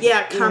 satisfied.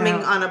 Yeah, you coming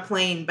know? on a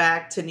plane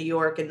back to New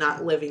York and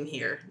not living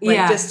here. Like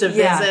Yeah, just to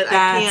visit. yeah, I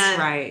that's can't.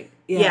 right.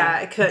 Yeah,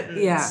 I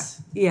couldn't. Yeah.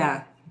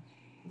 Yeah.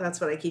 That's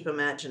what I keep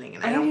imagining,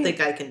 and I I don't mean-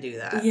 think I can do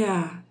that.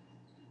 Yeah.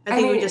 I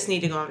think I we mean- just need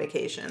to go on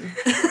vacation.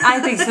 I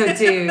think so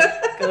too.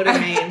 Go to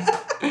Maine.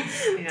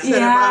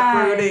 Instead of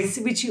uprooting. Yes,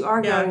 but you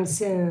are Yeah. going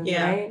soon,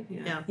 Yeah. right?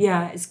 Yeah.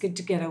 Yeah, it's good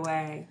to get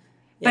away.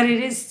 Yeah. But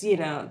it is, you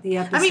know, the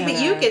episode. I mean, but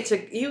you get to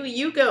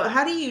you go.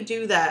 How do you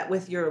do that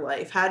with your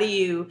life? How do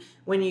you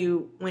when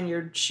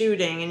you're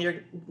shooting and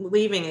you're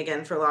leaving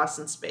again for Lost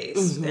in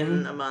Space Mhm.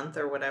 in a month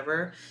or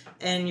whatever,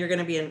 and you're going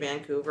to be in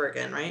Vancouver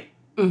again, right?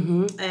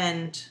 Mm-hmm.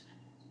 And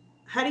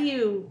how do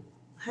you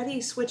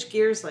switch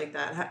gears like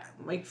that?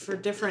 Like for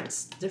different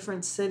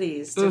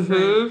cities,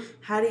 different.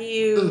 How do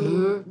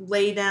you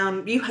lay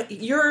down?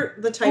 You're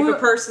the type Well- of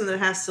person that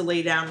has to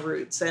lay down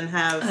roots and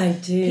have I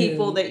do.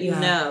 people that you yeah.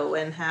 know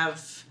and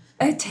have.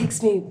 It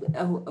takes me,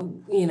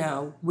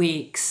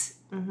 weeks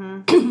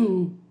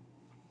Mm-hmm.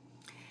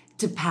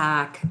 to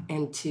pack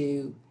and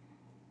to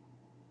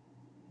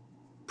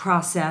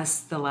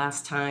process the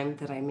last time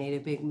that I made a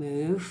big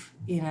move,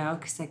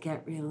 because I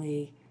get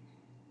really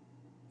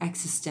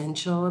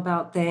existential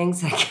about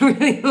things. I get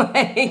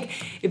really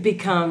it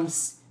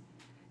becomes,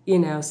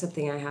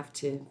 something I have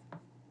to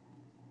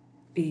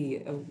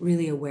be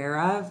really aware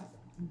of.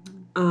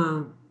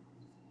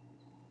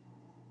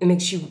 It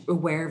makes you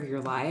aware of your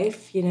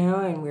life,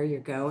 and where you're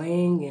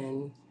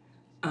going,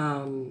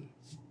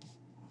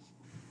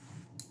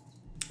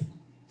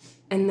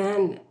 and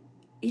then,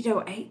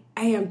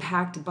 I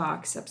unpacked a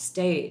box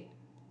upstate,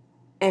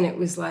 and it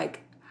was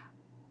like,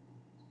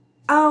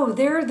 oh,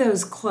 there are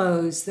those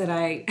clothes that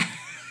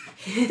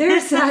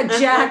there's that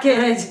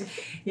jacket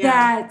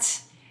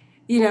that,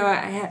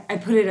 I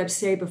put it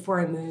upstate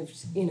before I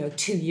moved,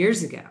 2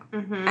 years ago.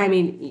 Mm-hmm. I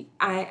mean,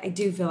 I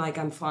do feel like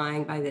I'm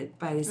flying by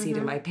the seat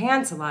of my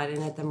pants a lot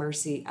and at the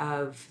mercy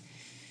of,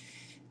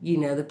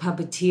 the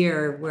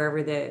puppeteer,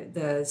 wherever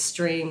the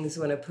strings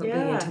want to put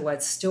me into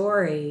what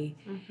story.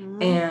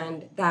 Mm-hmm.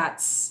 And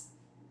that's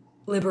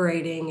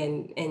liberating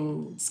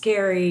and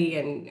scary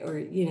or,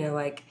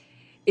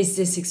 is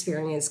this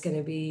experience going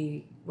to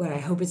be what I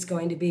hope it's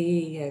going to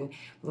be? And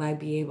will I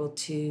be able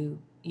to,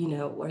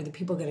 are the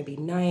people going to be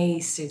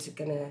nice? It's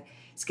going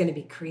to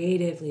be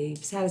creatively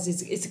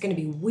satisfying? Is it going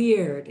to be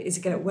weird?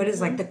 What is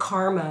like the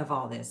karma of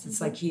all this? It's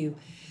like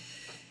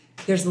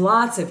there's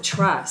lots of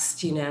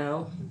trust,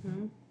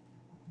 Mm-hmm.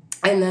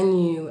 And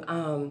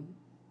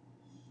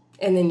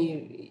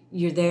then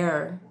you're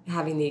there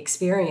having the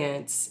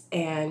experience,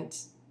 and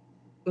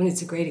when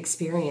it's a great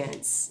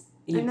experience,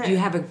 you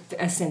have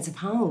a sense of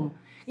home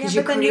because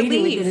you're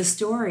creating within a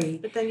story.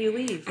 But then you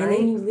leave, right? And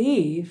then you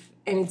leave,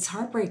 and it's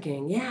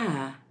heartbreaking.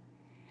 Yeah.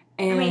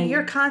 And I mean,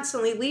 you're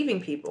constantly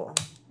leaving people,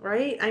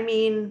 right? I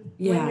mean,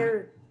 when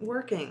you're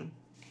working,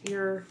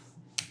 you're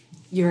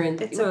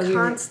in. It's a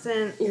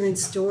constant. You're in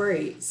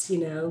stories,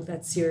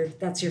 That's your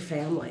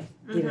family,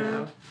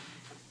 Mm-hmm.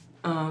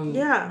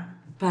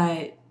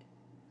 But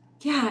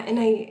yeah, and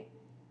I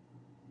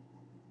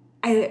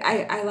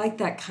like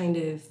that kind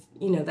of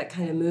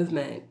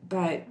movement,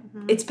 but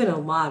it's been a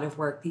lot of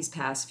work these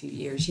past few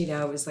years. It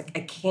was like I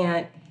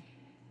can't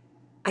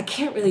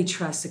really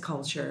trust the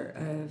culture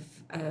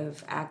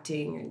of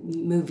acting or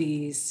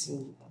movies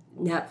and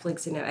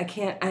Netflix, and I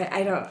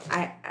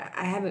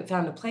haven't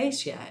found a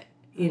place yet,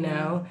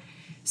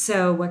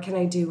 So what can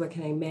I do? What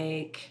can I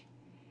make?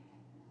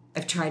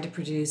 I've tried to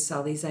produce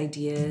all these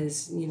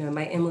ideas,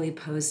 my Emily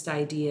Post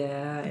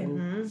idea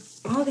and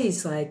all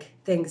these like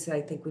things that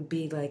I think would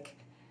be like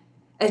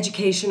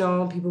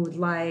educational, people would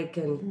like,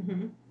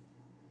 and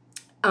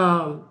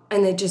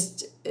they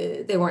just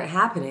they weren't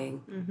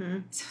happening. Mm-hmm.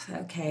 So,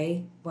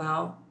 okay,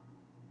 well,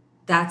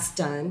 that's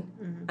done.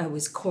 Mm-hmm. I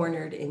was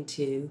cornered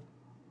into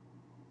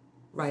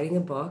writing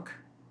a book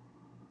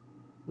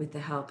with the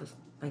help of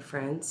my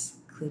friends,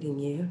 including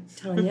you,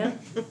 Tanya.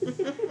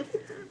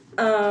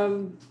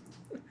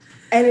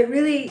 And it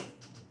really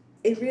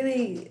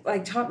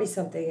like taught me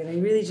something, and I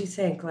really do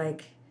think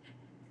like,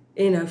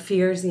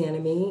 fear is the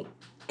enemy,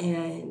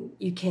 and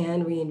you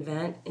can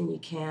reinvent and you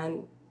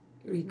can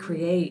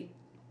recreate,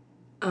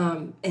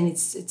 and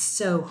it's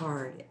so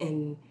hard.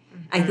 And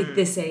I think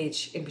this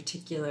age in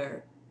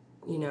particular,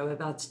 I'm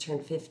about to turn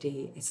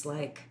 50. It's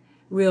like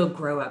real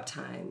grow up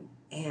time,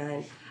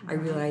 and I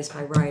realized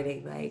by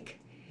writing like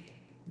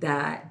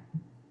that,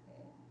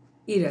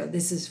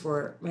 this is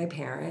for my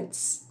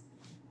parents,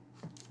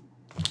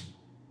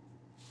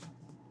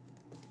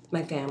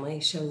 my family,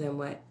 show them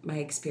what my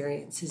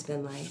experience has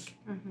been like,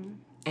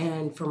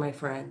 and for my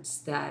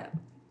friends that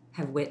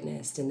have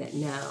witnessed and that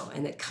know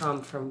and that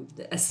come from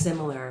a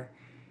similar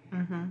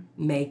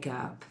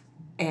makeup.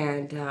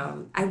 And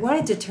I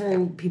wanted to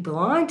turn people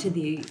on to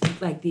the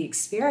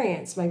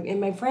experience.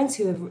 My friends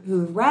who have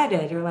read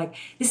it are like,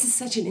 this is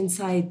such an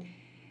inside,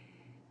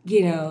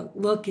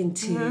 look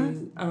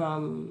into,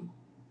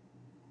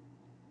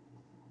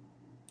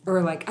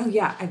 or like, oh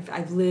yeah,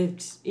 I've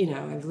lived,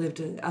 I've lived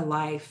a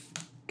life.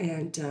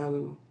 And,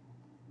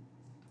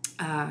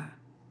 but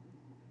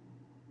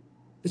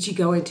you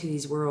go into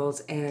these worlds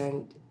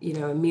and,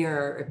 a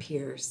mirror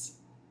appears,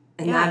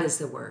 and that is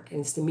the work. And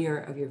it's the mirror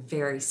of your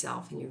very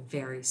self and your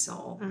very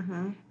soul.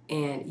 Mm-hmm.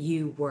 And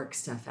you work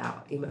stuff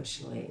out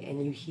emotionally,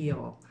 and you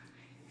heal,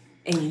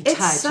 and you touch.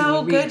 It's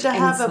so and you reach, good to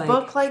have a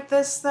book like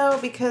this, though,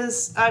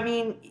 because, I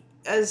mean,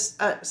 as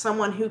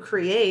someone who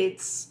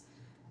creates,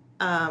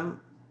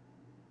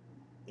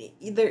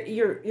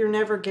 you're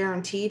never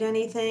guaranteed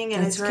anything,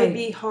 and it could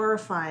be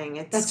horrifying.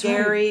 It's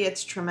scary. Right.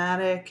 It's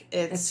traumatic.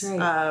 It's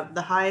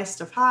the highest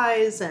of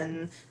highs,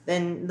 and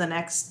then the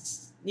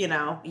next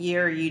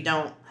year you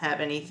don't have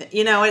anything.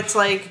 It's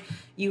like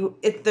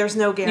there's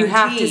no guarantee. You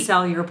have to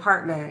sell your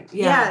apartment.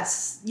 Yeah.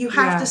 Yes, you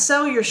have to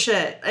sell your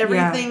shit.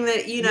 Everything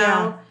that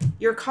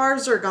your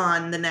cars are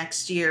gone the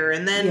next year,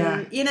 and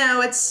then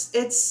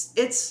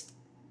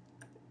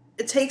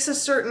it takes a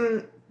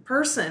certain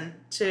person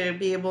to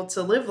be able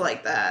to live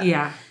like that.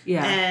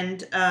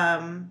 And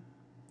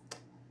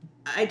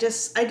I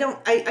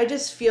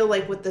just feel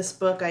like with this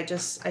book, I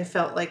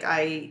felt like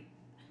I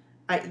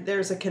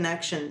there's a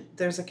connection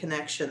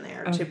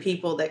there to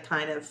people that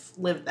kind of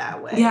live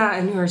that way. Yeah,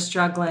 and who are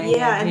struggling.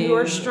 And who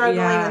are struggling,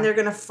 and they're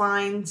going to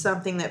find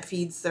something that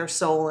feeds their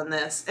soul in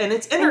this. And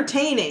it's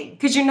entertaining.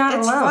 Because you're not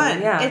alone.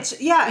 Fun. Yeah.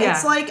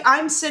 It's like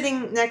I'm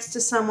sitting next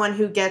to someone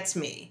who gets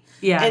me.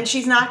 Yeah. And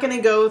she's not going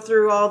to go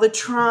through all the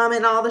trauma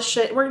and all the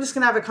shit. We're just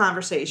going to have a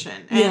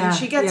conversation. And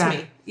she gets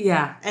me.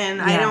 Yeah.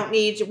 And we don't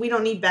need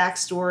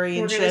backstory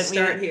and shit. We're going to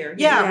start here.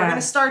 Yeah, we're going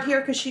to start here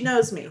because she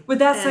knows me. But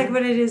that's like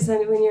what it is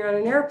when you're on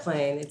an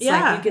airplane. It's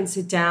like you can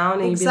sit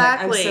down and you be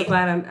like, I'm so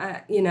glad I'm,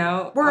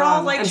 We're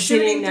all like I'm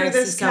shooting through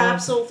this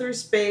capsule through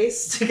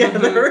space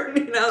together,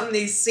 in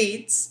these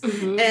seats.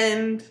 Mm-hmm.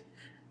 And...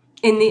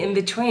 in the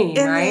in-between,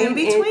 right? In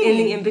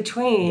the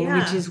in-between,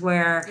 which is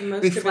where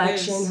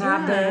reflection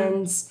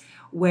happens,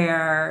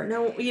 where...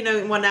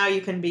 now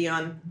you can be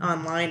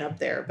online up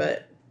there,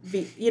 but,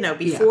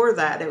 before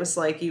that, it was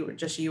like you were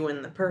just you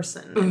and the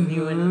person, and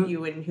you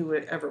and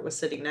whoever was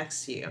sitting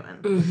next to you.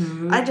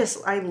 And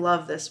I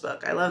love this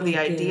book. I love the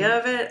idea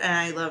of it, and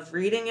I love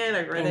reading it.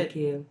 I read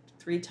it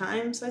 3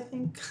 times, I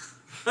think.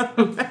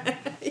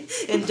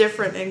 In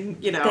different,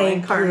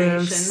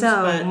 incarnations.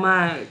 Thank you so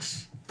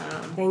much.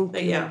 Thank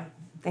you. Yeah.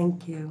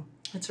 Thank you.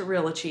 It's a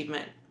real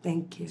achievement.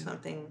 Thank you.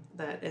 Something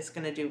that is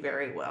going to do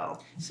very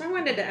well. So I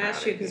wanted to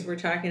ask you, because we're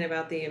talking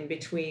about the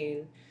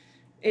in-between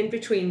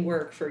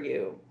work for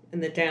you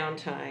and the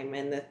downtime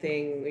and the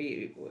thing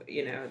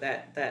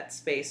that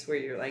space where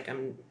you're like,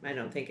 I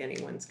don't think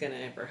anyone's going to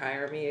ever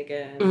hire me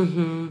again.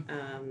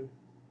 Mm-hmm.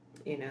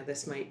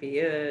 This might be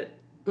it.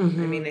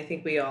 Mm-hmm. I mean, I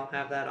think we all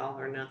have that all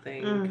or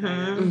nothing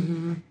kind of,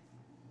 mm-hmm.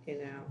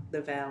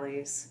 The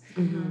valleys.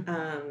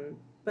 Mm-hmm.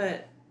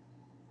 But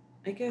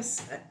I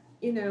guess,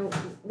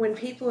 when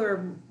people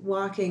are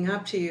walking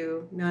up to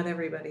you, not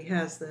everybody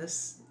has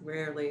this,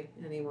 rarely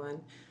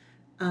anyone,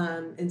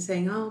 and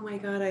saying, oh my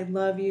God, I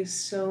love you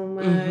so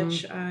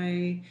much.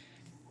 I'm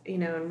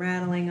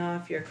rattling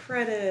off your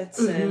credits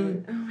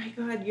and, oh my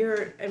God,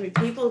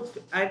 people,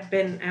 I've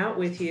been out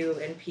with you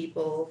and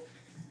people,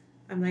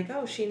 I'm like,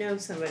 oh, she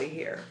knows somebody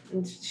here.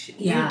 And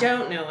you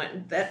don't know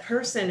it. That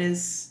person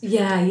knows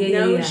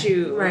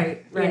you.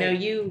 Right.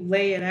 You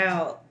lay it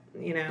out,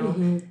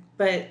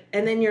 but,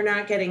 and then you're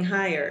not getting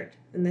hired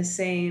in the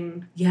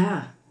same,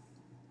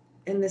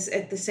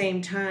 at the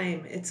same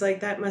time. It's like,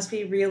 that must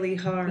be really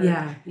hard.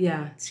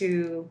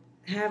 To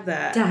have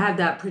that. To have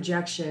that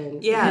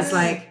projection. Yeah.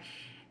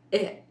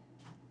 Because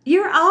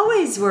you're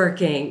always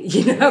working,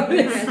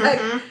 It's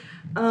like,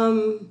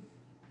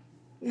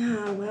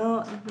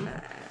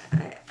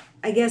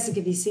 I guess it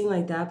could be seen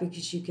like that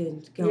because you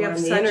can go on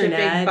the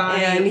internet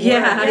and you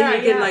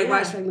can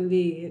watch my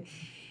movie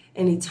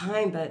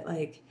anytime. But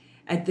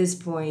at this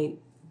point,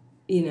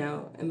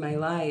 in my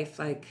life,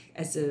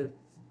 as a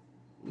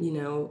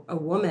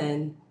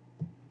woman,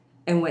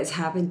 and what's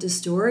happened to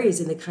stories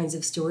and the kinds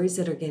of stories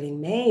that are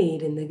getting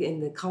made and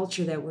in the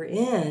culture that we're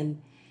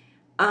in,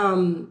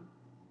 I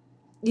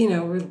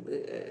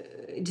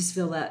just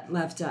feel that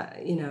left,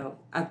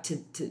 up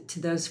to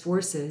those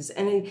forces.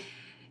 And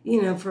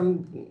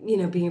from,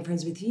 being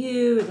friends with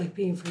you,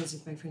 being friends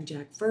with my friend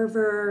Jack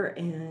Ferver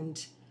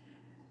and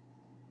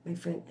my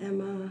friend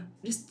Emma,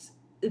 just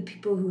the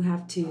people who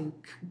have to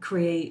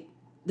create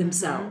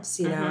themselves,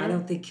 I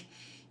don't think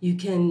you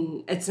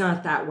can, it's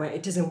not that way.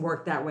 It doesn't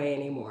work that way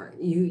anymore.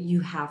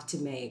 You have to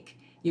make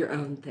your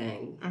own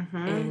thing.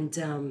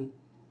 And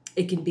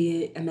it can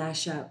be a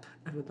mashup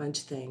of a bunch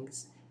of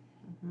things.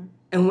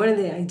 And one of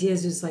the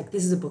ideas was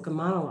this is a book of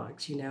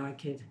monologues, I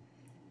could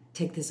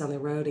take this on the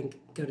road and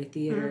go to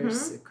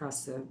theaters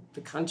across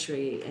the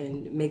country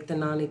and make the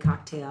Nani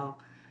cocktail.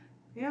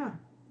 Yeah.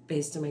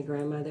 Based on my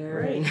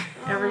grandmother. Right. And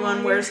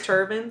everyone wears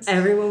turbans.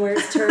 Everyone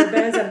wears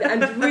turbans.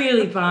 I'm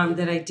really bummed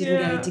that I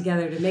didn't get it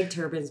together to make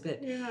turbans,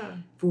 but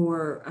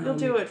for... you'll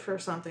do it for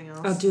something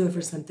else. I'll do it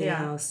for something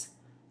else.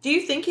 Do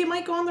you think you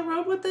might go on the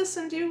road with this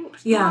and do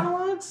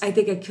monologues? I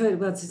think I could.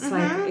 Well, it's just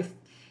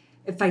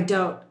if I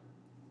don't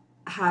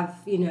have,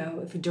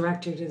 if a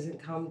director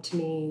doesn't come to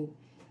me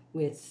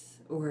with,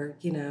 or,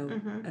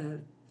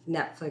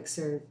 Netflix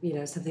or,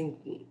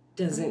 something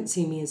doesn't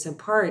see me in some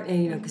part,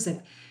 and, because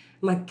I'm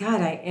like, God,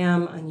 I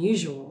am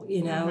unusual,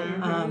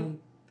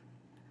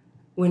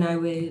 When I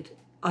would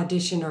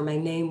audition or my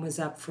name was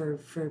up for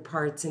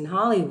parts in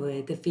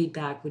Hollywood, the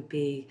feedback would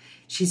be,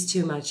 she's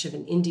too much of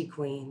an indie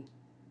queen.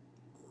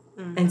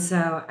 And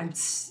so I'm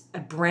a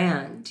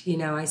brand,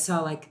 I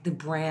saw the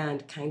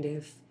brand kind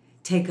of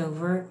take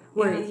over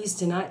where it used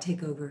to not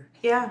take over.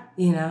 Yeah.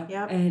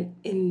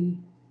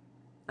 And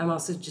I'm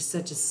also just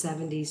such a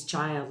 70s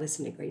child.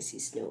 Listen to Gracie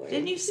Snore.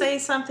 Didn't you say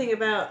something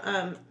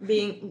about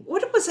being,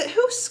 what was it?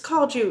 Who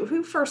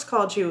first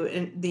called you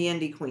in the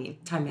Indie Queen?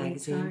 Time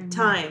Magazine.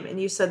 Time. And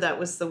you said that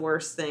was the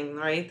worst thing,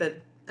 right?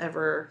 That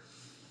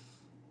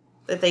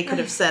they could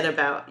have said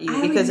about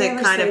you, because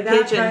it kind of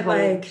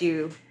pigeonholed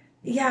you.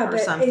 Yeah, or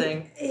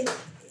something.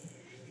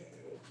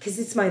 Because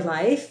it's my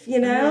life,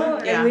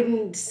 I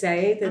wouldn't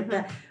say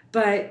that,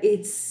 but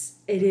it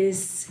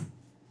is,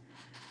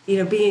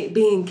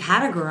 being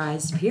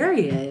categorized,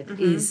 period,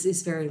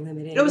 is very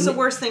limiting. It was the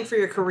worst thing for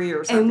your career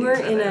or something.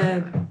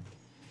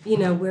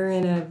 And we're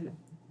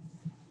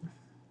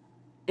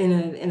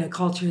in a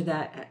culture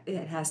that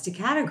it has to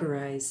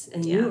categorize,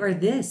 and you are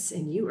this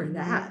and you are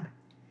that,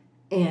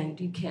 and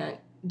you can't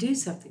do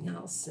something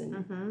else.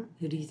 And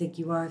who do you think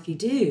you are if you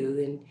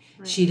do?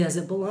 And she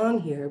doesn't belong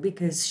here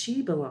because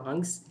she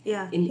belongs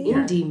in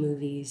indie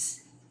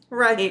movies.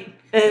 Right.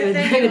 But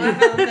then you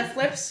have on the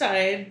flip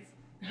side,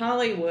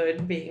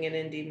 Hollywood being in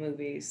indie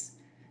movies.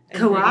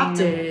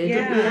 Co-opted.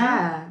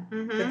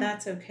 But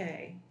that's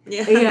okay.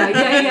 Yeah. I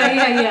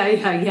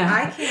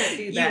can't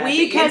do that.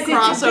 We can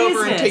cross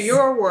over into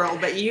your world,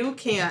 but you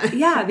can't.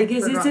 Yeah,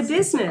 because it's a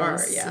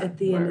business at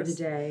the end of the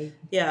day.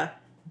 Yeah.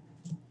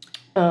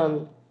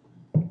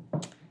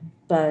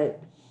 But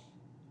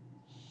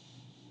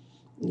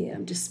yeah,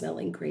 I'm just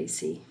smelling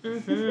Gracie.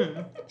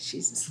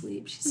 She's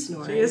asleep. She's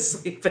snoring. She is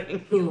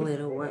sleeping.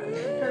 Little one.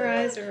 Her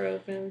eyes are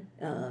open.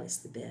 Oh, it's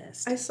the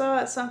best. I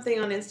saw something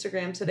on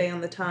Instagram today on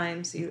the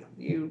Times. I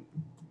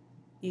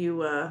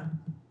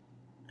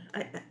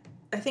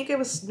think it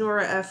was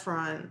Nora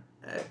Ephron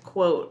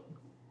quote.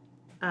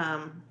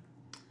 There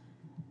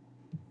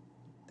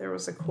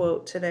was a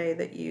quote today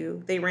that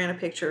they ran a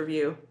picture of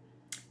you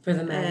for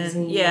the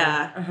magazine.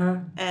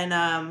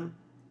 And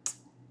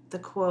the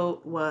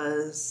quote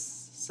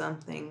was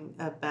something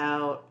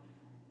about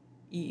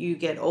you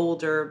get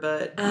older,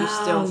 but you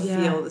still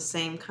feel the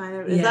same kind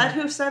of. Is that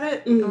who said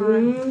it?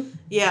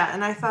 Yeah,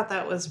 and I thought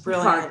that was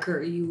brilliant.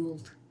 Parker, you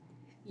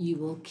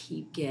will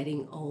keep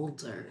getting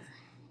older,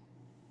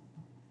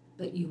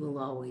 but you will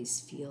always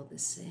feel the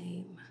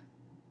same.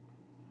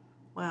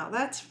 Wow,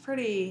 that's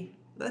pretty.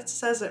 That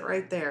says it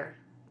right there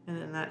in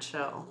a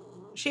nutshell.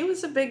 She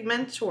was a big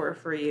mentor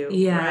for you,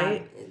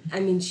 right? I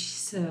mean,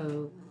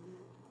 so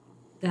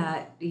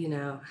that,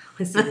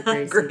 listen to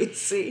Gracie.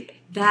 Gracie.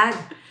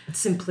 That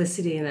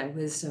simplicity and that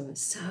wisdom is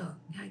so,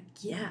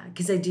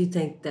 because I do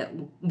think that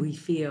we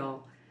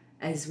feel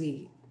as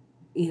we,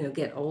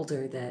 get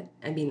older that,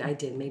 I mean, I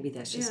did, maybe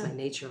that's just my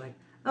nature, like,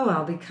 oh,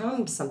 I'll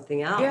become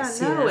something else.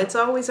 Yeah, no, it's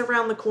always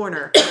around the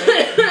corner.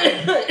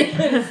 Right?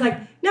 It's like,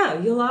 no,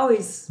 you'll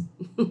always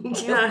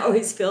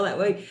feel that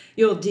way.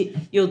 You'll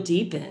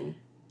deepen,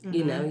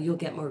 you'll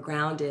get more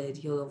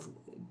grounded, you'll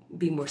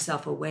be more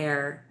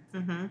self-aware,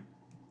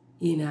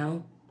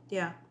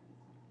 Yeah.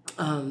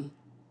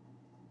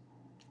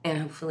 And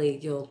hopefully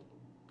you'll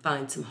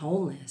find some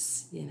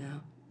wholeness,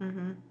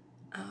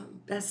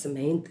 That's the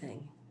main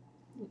thing.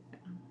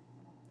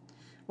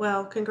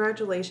 Well,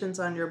 congratulations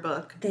on your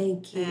book.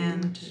 Thank you.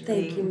 And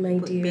thank you, my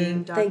dear.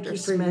 Being Dr. Thank you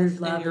for Smith your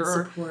love and your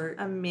and support.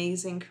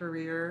 Amazing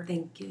career.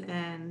 Thank you.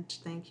 And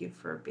thank you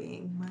for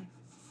being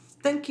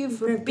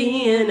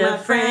my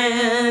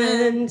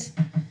friend.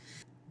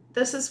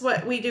 This is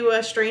what we do,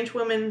 a Strange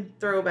Woman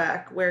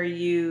throwback, where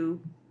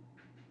you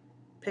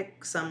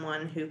pick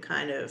someone who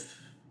kind of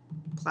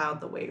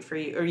plowed the way for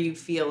you, or you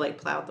feel like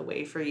plowed the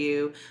way for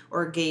you,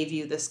 or gave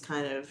you this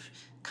kind of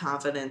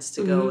confidence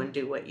to go and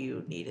do what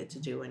you needed to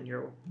do in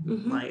your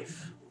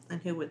life.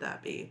 And who would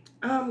that be?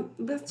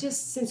 But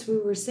just since we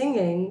were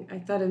singing, I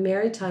thought of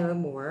Mary Tyler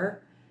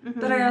Moore,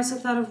 but I also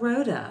thought of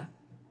Rhoda.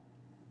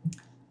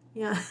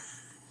 Yeah.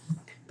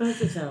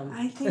 Both of them.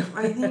 I think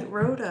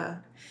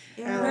Rhoda.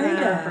 Yeah.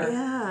 Rhoda.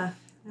 Yeah.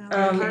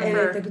 And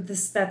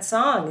that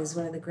song is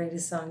one of the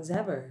greatest songs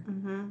ever.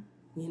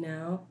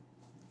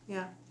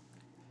 Yeah.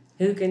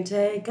 Who can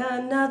take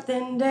a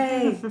nothing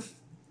day?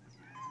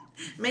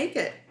 Make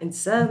it. And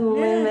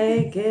suddenly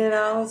make it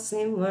all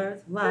seem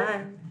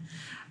worthwhile.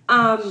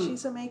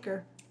 She's a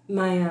maker. We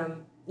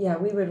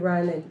would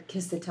run and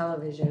kiss the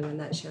television when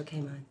that show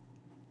came on.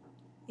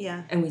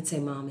 Yeah. And we'd say,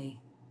 Mommy.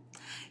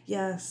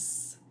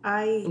 Yes.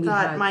 I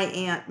thought my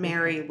Aunt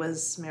Mary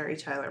was Mary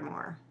Tyler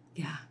Moore.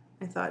 Yeah.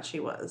 I thought she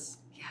was.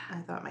 Yeah.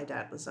 I thought my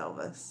dad was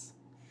Elvis.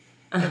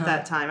 At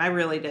that time. I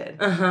really did.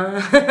 And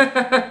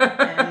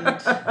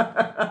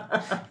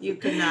you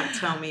could not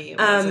tell me it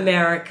wasn't.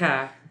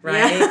 America,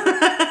 right?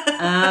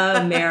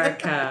 Yeah.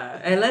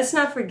 America. And let's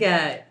not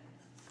forget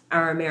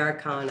our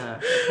Americana,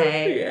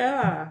 okay?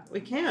 Yeah. We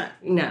can't.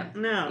 No.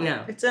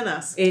 It's in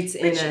us. It's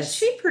in us.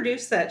 She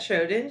produced that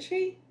show, didn't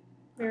she?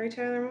 Mary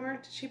Tyler Moore?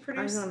 Did she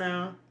produce? I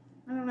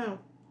don't know.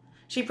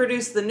 She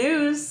produced the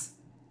news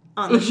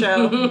on the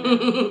show.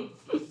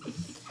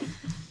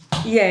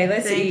 Yay,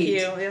 let's eat. Thank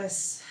you.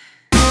 Yes.